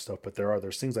department and stuff. But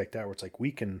there's things like that where it's like,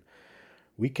 we can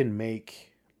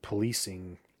make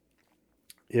policing,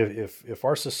 if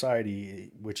our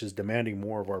society, which is demanding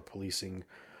more of our policing,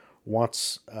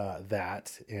 wants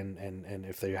that, and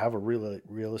if they have a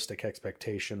realistic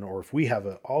expectation, or if we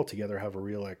altogether have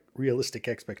a realistic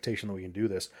expectation that we can do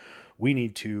this, we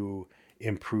need to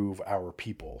improve our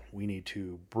people. We need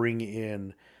to bring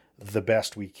in the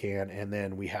best we can, and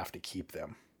then we have to keep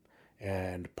them.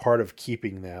 And part of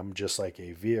keeping them, just like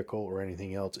a vehicle or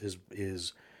anything else,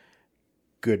 is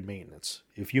good maintenance.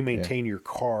 If you maintain your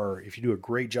car, if you do a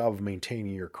great job of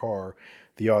maintaining your car,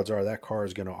 the odds are that car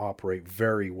is going to operate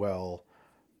very well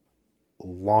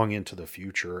long into the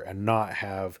future and not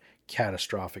have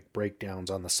catastrophic breakdowns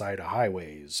on the side of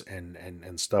highways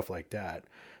and stuff like that,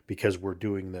 because we're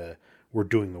doing the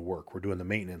work, we're doing the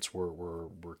maintenance, we're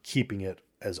keeping it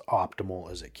as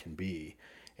optimal as it can be.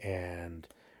 And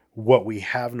what we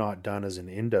have not done as an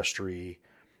industry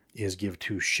is give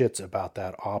two shits about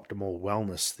that optimal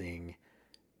wellness thing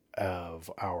of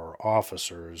our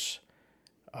officers,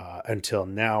 until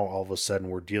now all of a sudden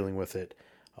we're dealing with it,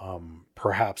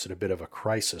 perhaps at a bit of a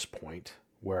crisis point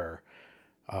where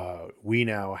we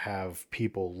now have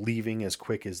people leaving as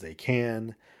quick as they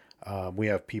can. We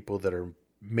have people that are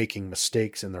making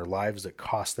mistakes in their lives that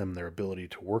cost them their ability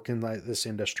to work in this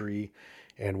industry.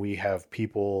 And we have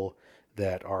people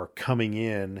that are coming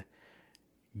in,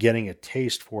 getting a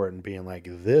taste for it and being like,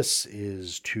 this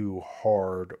is too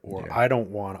hard, or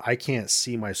I can't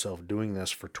see myself doing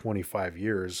this for 25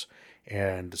 years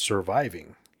and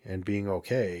surviving and being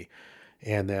okay.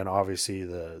 And then obviously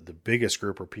the biggest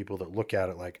group are people that look at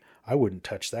it like, I wouldn't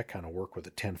touch that kind of work with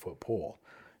a 10-foot pole.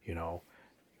 You know,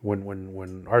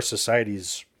 when our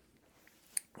society's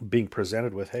being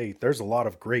presented with, hey, there's a lot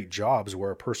of great jobs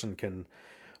where a person can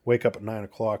wake up at 9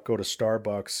 o'clock, go to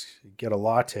Starbucks, get a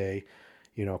latte,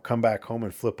 you know, come back home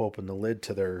and flip open the lid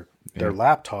to their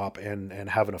laptop and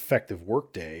have an effective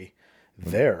work day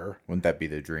there. Wouldn't that be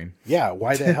the dream? Yeah.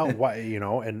 Why the hell? Why, you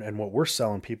know, and what we're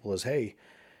selling people is, hey,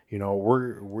 you know,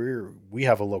 we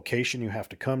have a location you have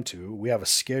to come to. We have a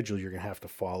schedule you're going to have to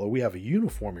follow. We have a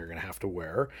uniform you're going to have to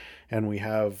wear. And we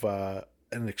have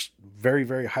very,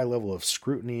 very high level of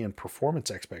scrutiny and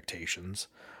performance expectations,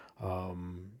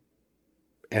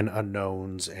 and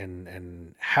unknowns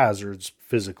and hazards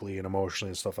physically and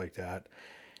emotionally and stuff like that.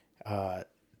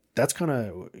 That's kind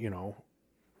of, you know,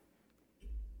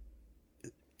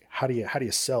 how do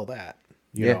you sell that,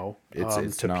 you know,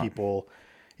 it's to not. People.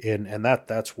 And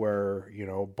that's where, you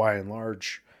know, by and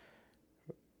large,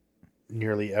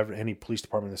 nearly any police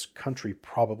department in this country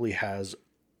probably has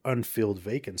unfilled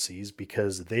vacancies,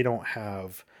 because they don't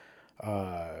have,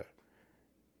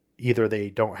 either they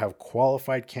don't have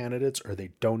qualified candidates or they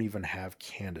don't even have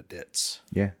candidates.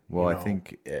 Yeah. Well, I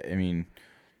think, I mean,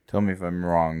 tell me if I'm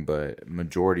wrong, but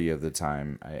majority of the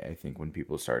time, I think when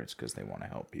people start, it's because they want to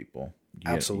help people.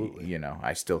 Absolutely. You know,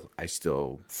 I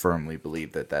still firmly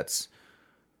believe that that's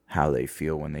how they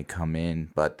feel when they come in.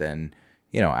 But then,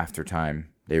 you know, after time,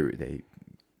 they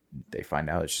find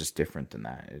out it's just different than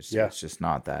that. It's just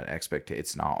not that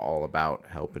It's not all about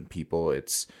helping people.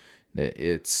 It's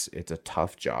a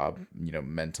tough job, you know,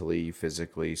 mentally,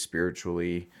 physically,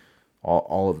 spiritually,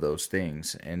 all of those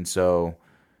things. And so,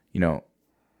 you know,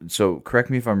 so correct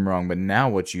me if I'm wrong, but now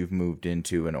what you've moved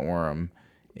into in Orem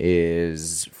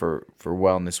is for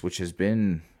wellness, which has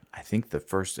been, I think, the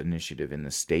first initiative in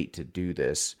the state to do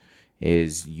this,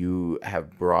 is you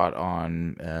have brought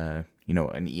on, you know,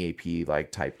 an EAP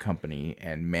like type company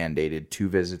and mandated 2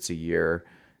 visits a year,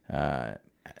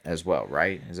 as well,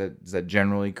 right? Is that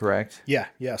generally correct? Yeah.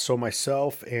 So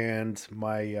myself and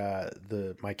my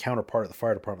my counterpart at the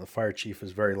fire department, the fire chief,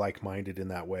 is very like-minded in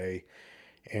that way,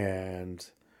 and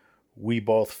we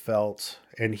both felt,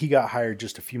 and he got hired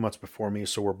just a few months before me,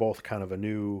 so we're both kind of a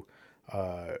new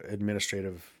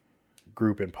administrative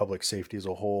group in public safety as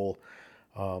a whole.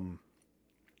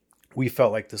 We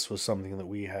felt like this was something that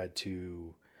we had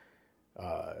to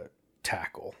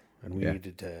tackle, and we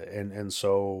needed to, and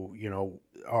so, you know,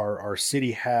 our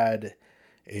city had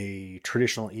a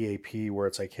traditional EAP where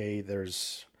it's like, hey,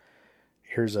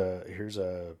 here's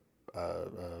a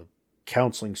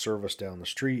counseling service down the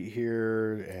street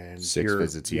here, and 6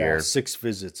 visits a year. 6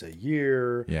 visits a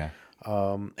year. Yeah.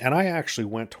 And I actually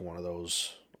went to one of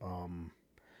those,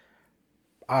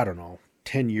 I don't know,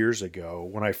 10 years ago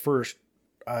when I first,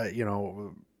 you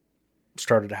know,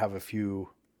 started to have a few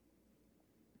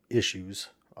issues,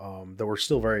 that were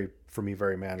still very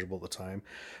manageable at the time.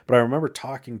 But I remember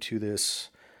talking to this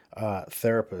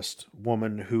therapist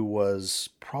woman who was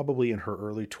probably in her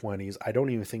early 20s. I don't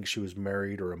even think she was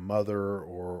married or a mother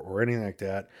or anything like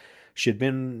that. She had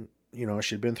been, you know,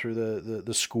 through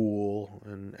the school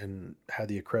and had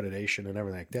the accreditation and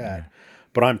everything like that. Yeah.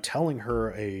 But I'm telling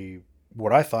her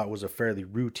what I thought was a fairly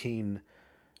routine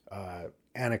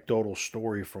anecdotal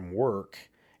story from work,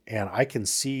 and I can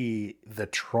see the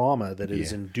trauma that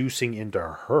is inducing into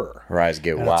her. Her eyes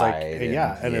get wide.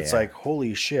 It's like,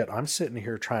 holy shit, I'm sitting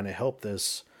here trying to help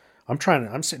this. I'm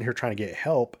sitting here trying to get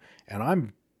help, and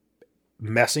I'm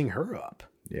messing her up.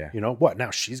 Yeah. You know what?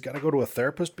 Now she's got to go to a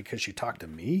therapist because she talked to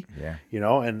me. Yeah. You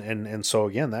know, and so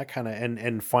again, that kind of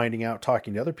and finding out,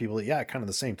 talking to other people, yeah, kind of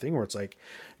the same thing where it's like,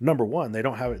 number one, they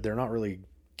don't have it. They're not really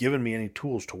giving me any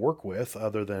tools to work with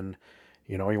other than,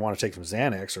 you know, you want to take some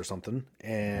Xanax or something,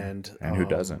 and who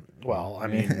doesn't? Well, I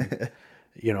mean,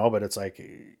 you know, but it's like,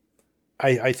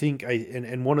 I think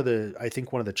one of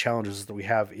the challenges that we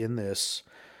have in this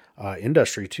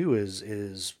industry too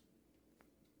is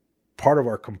part of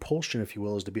our compulsion, if you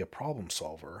will, is to be a problem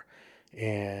solver,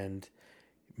 and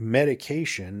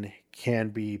medication can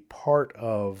be part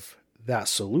of that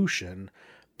solution.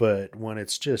 But when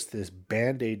it's just this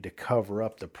Band-Aid to cover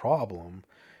up the problem,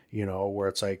 you know, where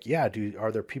it's like, yeah,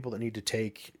 are there people that need to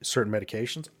take certain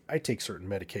medications? I take certain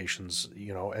medications,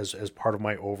 you know, as part of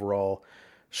my overall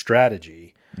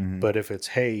strategy. Mm-hmm. But if it's,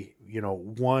 hey, you know,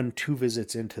 1-2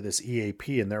 visits into this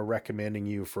EAP and they're recommending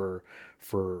you for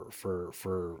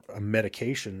a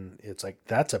medication, it's like,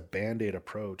 that's a Band-Aid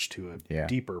approach to a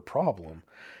deeper problem.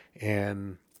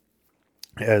 And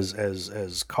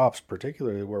as cops,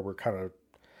 particularly, where we're kind of,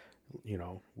 you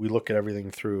know, we look at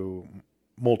everything through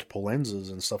multiple lenses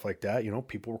and stuff like that, you know,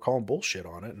 people were calling bullshit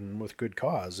on it, and with good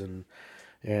cause. And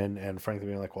frankly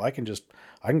being like, well, I can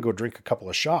go drink a couple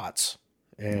of shots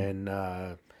and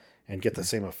get the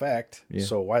same effect. Yeah.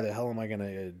 So why the hell am I going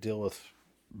to deal with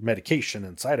medication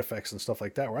and side effects and stuff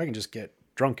like that, where I can just get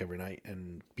drunk every night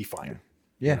and be fine?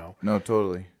 Yeah. You know? No,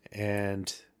 totally.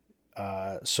 And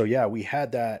so yeah, we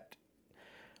had that.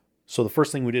 So the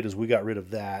first thing we did is we got rid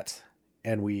of that,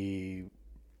 and we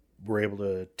were able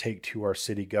to take to our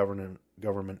city government,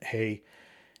 hey,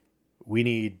 we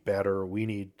need better.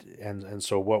 And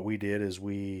so what we did is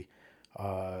we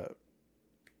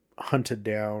hunted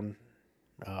down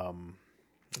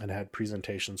and had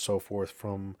presentations, so forth,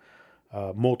 from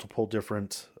multiple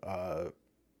different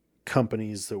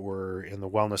companies that were in the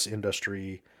wellness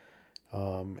industry.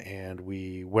 And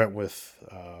we went with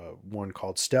one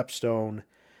called Stepstone,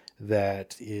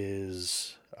 that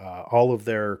is all of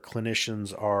their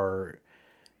clinicians are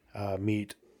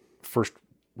meet first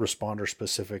responder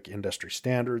specific industry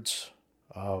standards.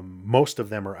 Most of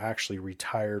them are actually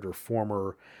retired or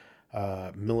former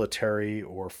military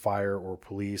or fire or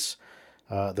police.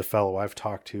 The fellow I've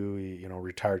talked to, you know,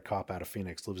 retired cop out of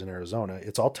Phoenix, lives in Arizona.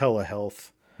 It's all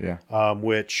telehealth,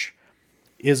 which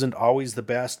isn't always the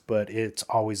best, but it's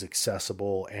always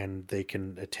accessible, and they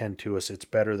can attend to us. It's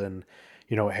better than,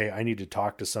 you know, hey, I need to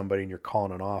talk to somebody and you're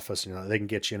calling an office, you know, they can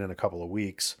get you in a couple of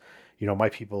weeks. You know, my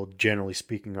people, generally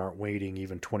speaking, aren't waiting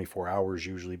even 24 hours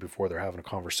usually before they're having a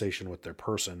conversation with their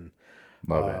person.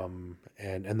 Love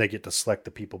it. And they get to select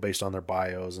the people based on their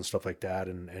bios and stuff like that.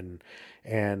 And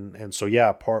so,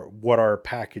 yeah, what our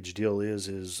package deal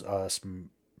is us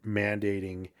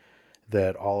mandating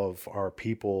that all of our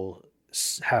people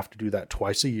have to do that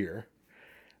twice a year.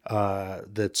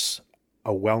 That's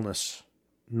a wellness,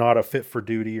 not a fit for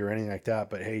duty or anything like that,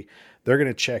 but hey, they're going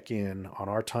to check in on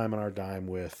our time and our dime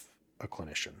with a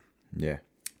clinician. Yeah.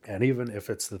 And even if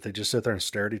it's that they just sit there and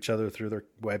stare at each other through their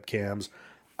webcams,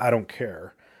 I don't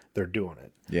care. They're doing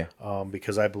it. Yeah.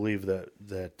 Because I believe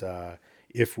that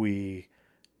if we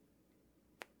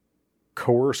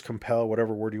coerce, compel,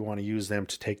 whatever word you want to use, them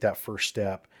to take that first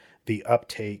step, the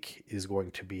uptake is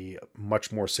going to be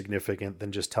much more significant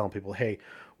than just telling people, hey,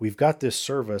 we've got this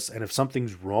service, and if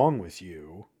something's wrong with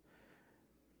you,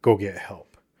 go get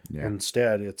help. Yeah.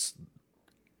 Instead, it's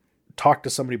talk to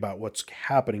somebody about what's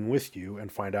happening with you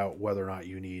and find out whether or not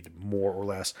you need more or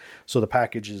less. So the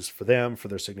package is for them, for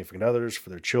their significant others, for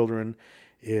their children.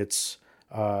 It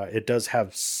does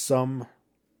have some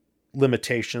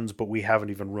limitations, but we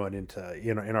haven't even run into,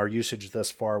 you know, in our usage thus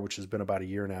far, which has been about a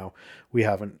year now, we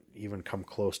haven't even come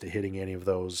close to hitting any of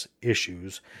those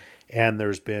issues. And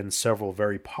there's been several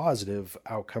very positive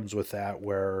outcomes with that,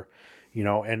 where, you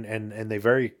know, and they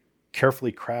very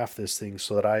carefully craft this thing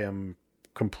so that I am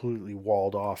completely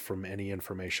walled off from any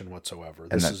information whatsoever.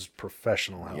 This is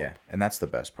professional help. Yeah. And that's the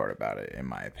best part about it, in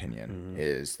my opinion,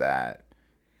 is that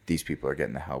these people are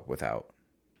getting the help without,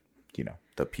 you know,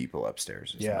 the people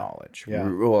upstairs' knowledge. Yeah.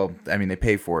 Well, I mean, they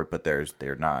pay for it, but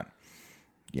they're not,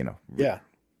 you know. Yeah.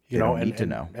 You don't need to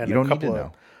know. You don't need to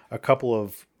know. A couple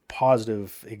of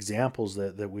positive examples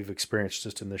that we've experienced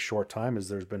just in this short time is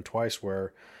there's been twice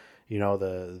where, you know,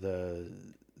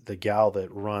 the gal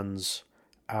that runs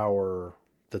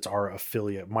that's our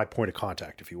affiliate, my point of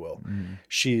contact, if you will. Mm-hmm.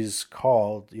 She's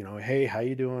called, you know, hey, how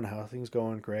you doing? How are things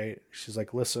going? Great. She's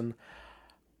like, listen,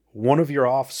 one of your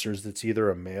officers that's either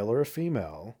a male or a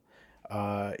female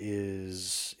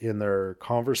is in their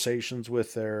conversations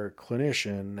with their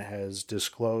clinician has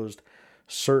disclosed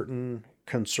certain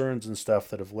concerns and stuff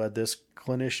that have led this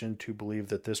clinician to believe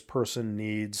that this person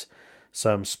needs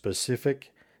some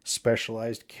specific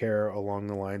specialized care along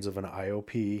the lines of an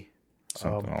IOP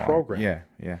program.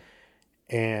 Yeah.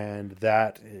 And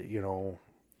that,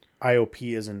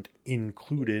 IOP isn't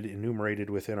enumerated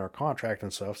within our contract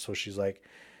and stuff. So she's like,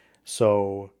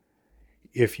 so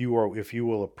if you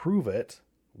will approve it,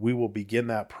 we will begin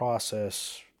that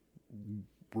process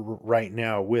right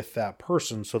now with that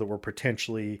person, so that we're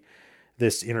potentially,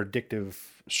 this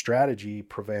interdictive strategy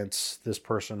prevents this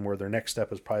person, where their next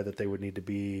step is probably that they would need to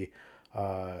be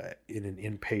in an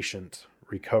inpatient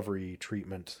recovery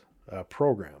treatment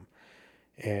program.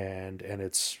 And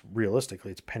it's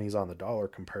realistically, it's pennies on the dollar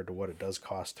compared to what it does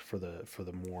cost for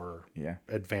the more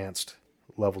advanced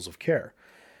levels of care.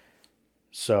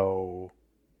 So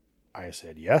I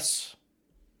said, yes,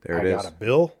 I got a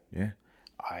bill. Yeah.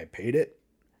 I paid it,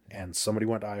 and somebody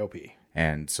went to IOP.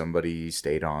 And somebody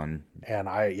stayed on. And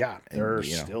they're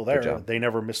still there. They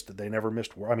never missed.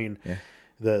 I mean,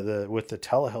 the with the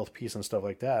telehealth piece and stuff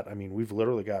like that. I mean, we've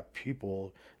literally got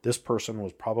people. This person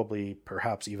was probably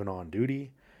perhaps even on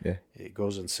duty. Yeah. It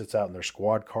goes and sits out in their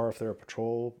squad car if they're a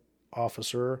patrol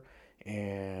officer,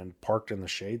 and parked in the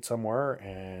shade somewhere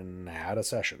and had a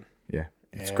session. Yeah,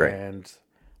 it's great. And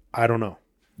I don't know.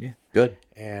 Yeah, good.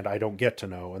 And I don't get to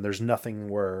know. And there's nothing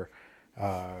where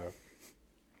I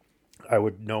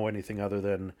would know anything other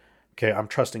than, okay, I'm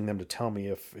trusting them to tell me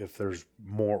if there's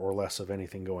more or less of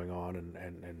anything going on.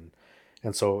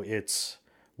 And so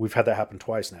we've had that happen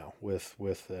twice now with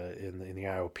in the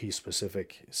IOP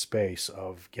specific space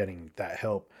of getting that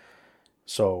help.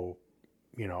 So,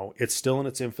 it's still in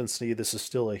its infancy. This is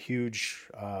still a huge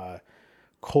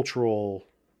cultural,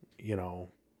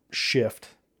 shift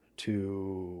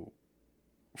to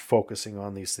focusing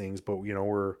on these things, but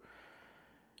we're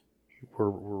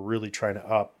really trying to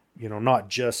up, not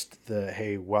just the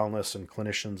wellness and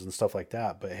clinicians and stuff like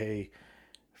that, but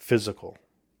physical.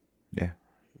 Yeah.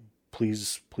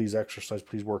 Please exercise,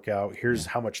 please work out. Here's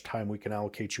how much time we can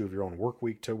allocate you of your own work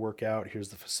week to work out. Here's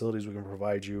the facilities we can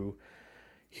provide you.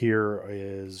 Here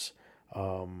is,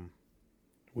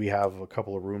 we have a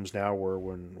couple of rooms now where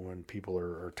when people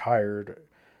are tired,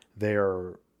 they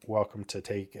are welcome to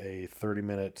take a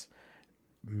 30-minute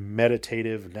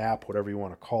meditative nap, whatever you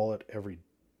want to call it, every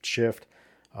shift.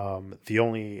 Those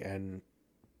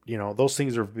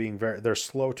things are they're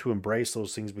slow to embrace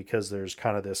those things, because there's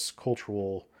kind of this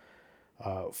cultural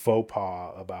faux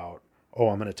pas about,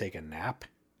 I'm going to take a nap.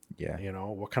 Yeah.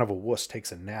 What kind of a wuss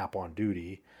takes a nap on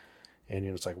duty? And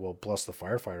it's like, well, bless the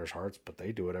firefighters' hearts, but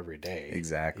they do it every day.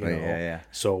 Exactly. Yeah.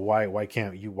 So why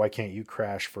can't you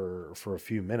crash for a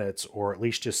few minutes, or at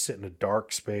least just sit in a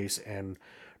dark space and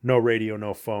no radio,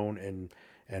 no phone,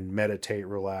 and meditate,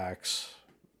 relax,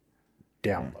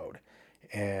 download.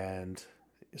 And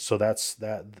so that's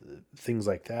that, things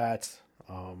like that.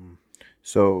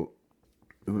 So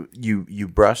you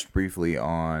brushed briefly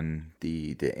on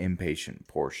the inpatient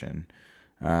portion.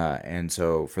 And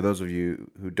so for those of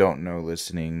you who don't know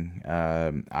listening,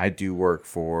 I do work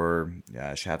for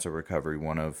Shatso Recovery,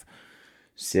 one of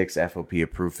 6 FOP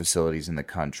approved facilities in the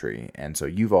country. And so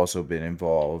you've also been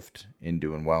involved in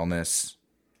doing wellness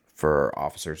for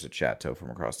officers at Shatso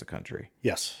from across the country.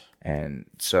 Yes. And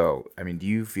so, I mean, do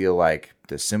you feel like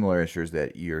the similar issues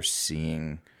that you're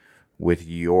seeing with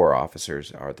your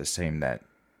officers are the same that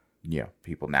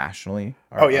people nationally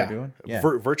are doing? Yeah.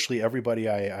 Virtually everybody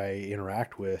I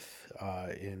interact with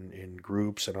in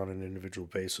groups and on an individual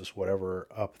basis, whatever,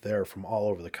 up there from all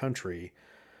over the country,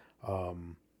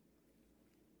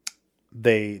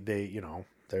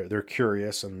 they're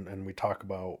curious, and we talk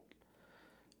about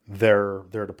their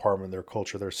department, their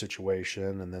culture, their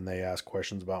situation, and then they ask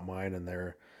questions about mine, and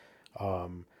they're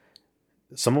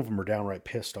some of them are downright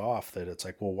pissed off that it's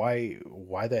like, well,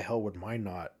 why the hell would mine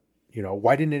not?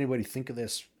 Why didn't anybody think of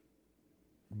this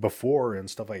before and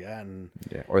stuff like that? And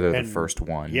or they're the first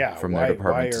one from their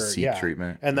department to seek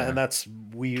treatment. And that's,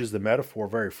 we use the metaphor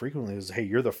very frequently is, hey,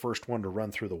 you're the first one to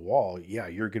run through the wall. Yeah,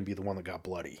 you're going to be the one that got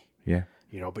bloody. Yeah.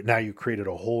 But now you created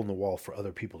a hole in the wall for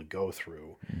other people to go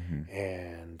through. Mm-hmm.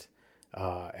 And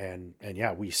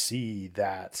we see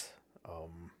that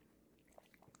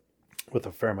with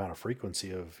a fair amount of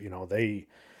frequency of,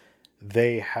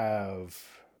 they have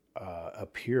a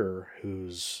peer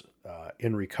who's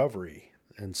in recovery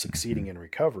and succeeding in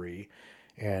recovery,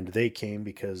 and they came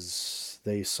because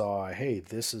they saw, hey,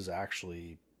 this is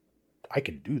actually, I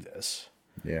can do this.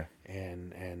 Yeah.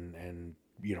 And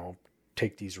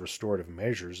take these restorative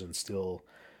measures and still,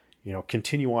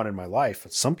 continue on in my life.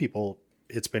 Some people,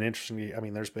 it's been interesting. I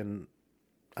mean, there's been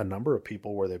a number of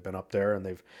people where they've been up there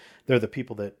and they're the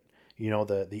people that,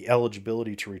 the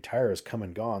eligibility to retire has come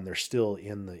and gone. They're still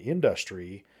in the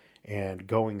industry and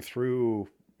going through,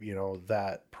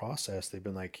 that process. They've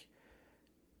been like,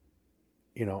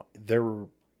 now's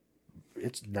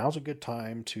a good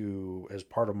time to, as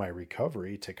part of my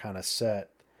recovery, to kind of set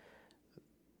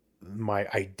my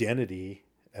identity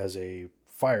as a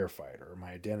firefighter,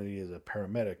 my identity as a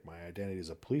paramedic, my identity as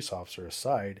a police officer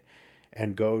aside,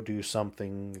 and go do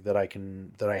something that I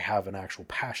have an actual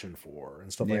passion for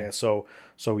and stuff like that. So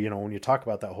when you talk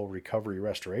about that whole recovery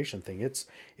restoration thing, it's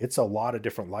a lot of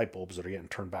different light bulbs that are getting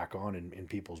turned back on in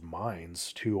people's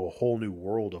minds to a whole new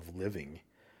world of living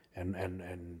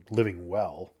and living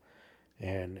well.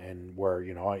 And where,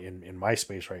 in my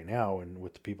space right now and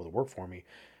with the people that work for me,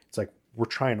 it's like, we're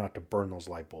trying not to burn those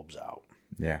light bulbs out.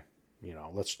 Yeah.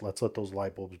 Let's let those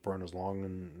light bulbs burn as long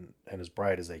and as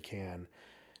bright as they can.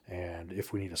 And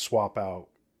if we need to swap out,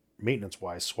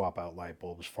 maintenance-wise, swap out light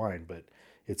bulbs, fine. But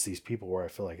it's these people where I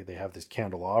feel like they have this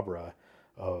candelabra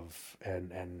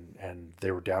and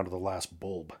they were down to the last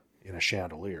bulb in a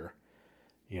chandelier,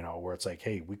 where it's like,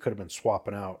 hey, we could have been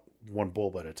swapping out one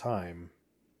bulb at a time,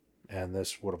 and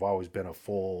this would have always been a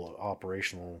full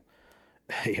operational,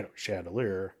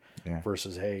 chandelier. Yeah.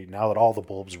 Versus, hey, now that all the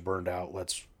bulbs are burned out,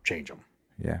 let's change them.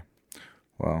 Yeah.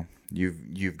 Well,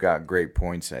 you've got great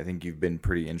points. I think you've been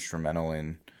pretty instrumental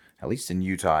in, at least in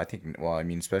Utah. I think,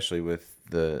 especially with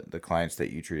the clients that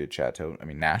you treat at Chateau.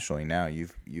 Nationally now,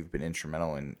 you've been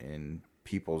instrumental in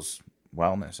people's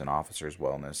wellness and officers'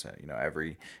 wellness.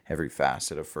 Every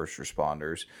facet of first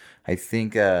responders. I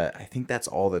think that's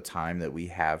all the time that we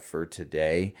have for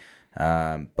today.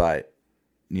 But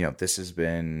this has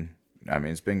been.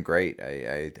 It's been great.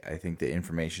 I think the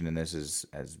information in this is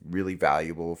really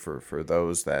valuable for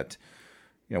those that,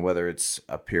 whether it's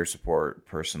a peer support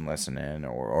person listening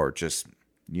or just,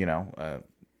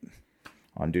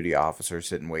 on duty officer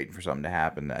sitting waiting for something to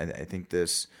happen. I think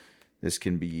this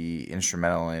can be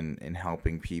instrumental in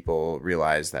helping people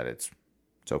realize that it's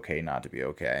okay not to be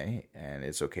okay, and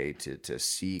it's okay to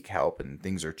seek help, and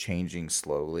things are changing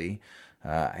slowly.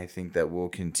 I think that we'll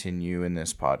continue in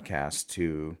this podcast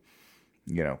to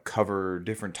cover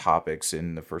different topics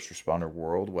in the first responder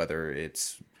world, whether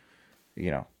it's,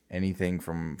 anything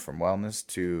from wellness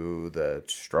to the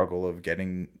struggle of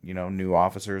getting, new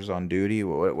officers on duty,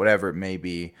 whatever it may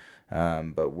be.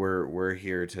 But we're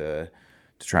here to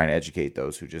try and educate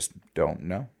those who just don't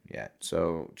know yet.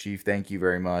 So, Chief, thank you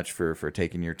very much for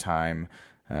taking your time.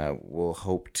 We'll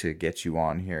hope to get you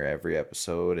on here every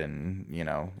episode and,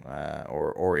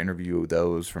 or interview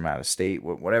those from out of state,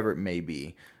 whatever it may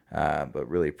be. But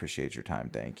really appreciate your time.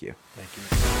 Thank you. Thank you.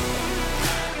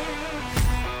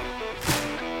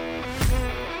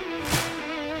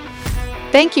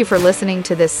 Thank you for listening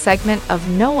to this segment of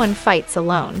No One Fights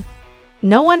Alone.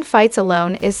 No One Fights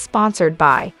Alone is sponsored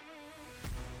by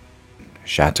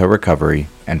Chateau Recovery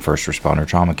and First Responder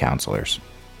Trauma Counselors.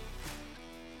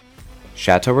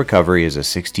 Chateau Recovery is a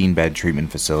 16-bed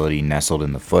treatment facility nestled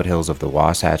in the foothills of the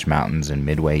Wasatch Mountains in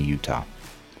Midway, Utah.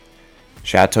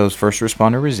 Chateau's First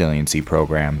Responder Resiliency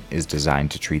Program is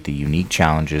designed to treat the unique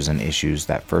challenges and issues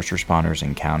that first responders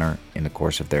encounter in the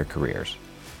course of their careers.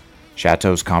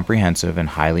 Chateau's comprehensive and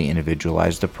highly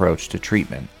individualized approach to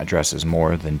treatment addresses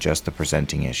more than just the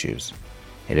presenting issues.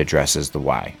 It addresses the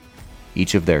why.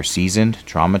 Each of their seasoned,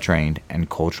 trauma-trained, and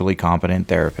culturally competent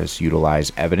therapists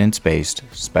utilize evidence-based,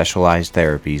 specialized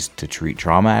therapies to treat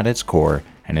trauma at its core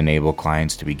and enable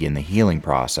clients to begin the healing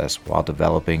process while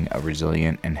developing a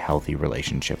resilient and healthy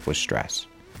relationship with stress.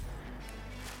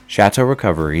 Chateau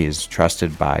Recovery is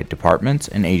trusted by departments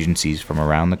and agencies from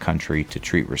around the country to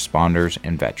treat responders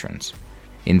and veterans.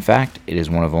 In fact, it is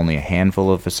one of only a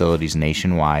handful of facilities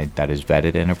nationwide that is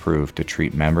vetted and approved to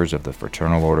treat members of the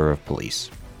Fraternal Order of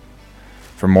Police.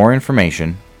 For more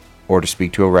information, or to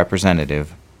speak to a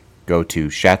representative, go to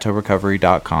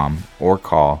chateaurecovery.com or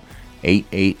call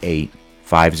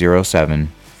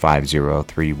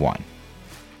 888-507-5031.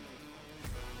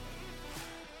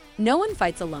 No One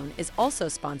Fights Alone is also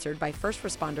sponsored by First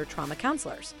Responder Trauma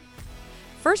Counselors.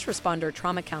 First Responder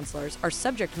Trauma Counselors are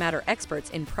subject matter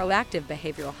experts in proactive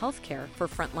behavioral health care for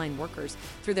frontline workers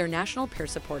through their National Peer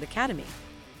Support Academy.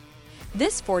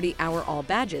 This 40-hour all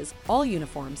badges, all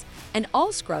uniforms, and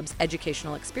all scrubs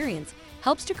educational experience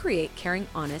helps to create caring,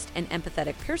 honest, and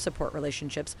empathetic peer support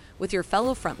relationships with your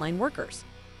fellow frontline workers.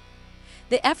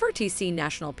 The FRTC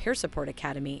National Peer Support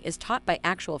Academy is taught by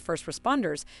actual first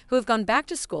responders who have gone back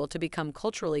to school to become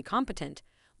culturally competent,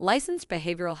 licensed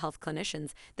behavioral health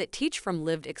clinicians that teach from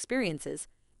lived experiences,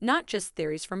 not just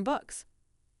theories from books.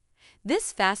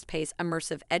 This fast-paced,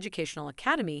 immersive educational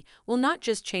academy will not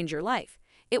just change your life,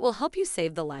 it will help you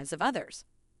save the lives of others.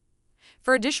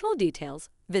 For additional details,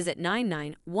 visit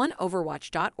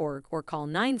 991overwatch.org or call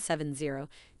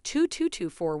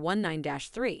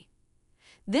 970-222-419-3.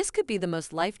 This could be the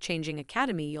most life-changing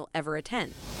academy you'll ever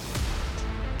attend.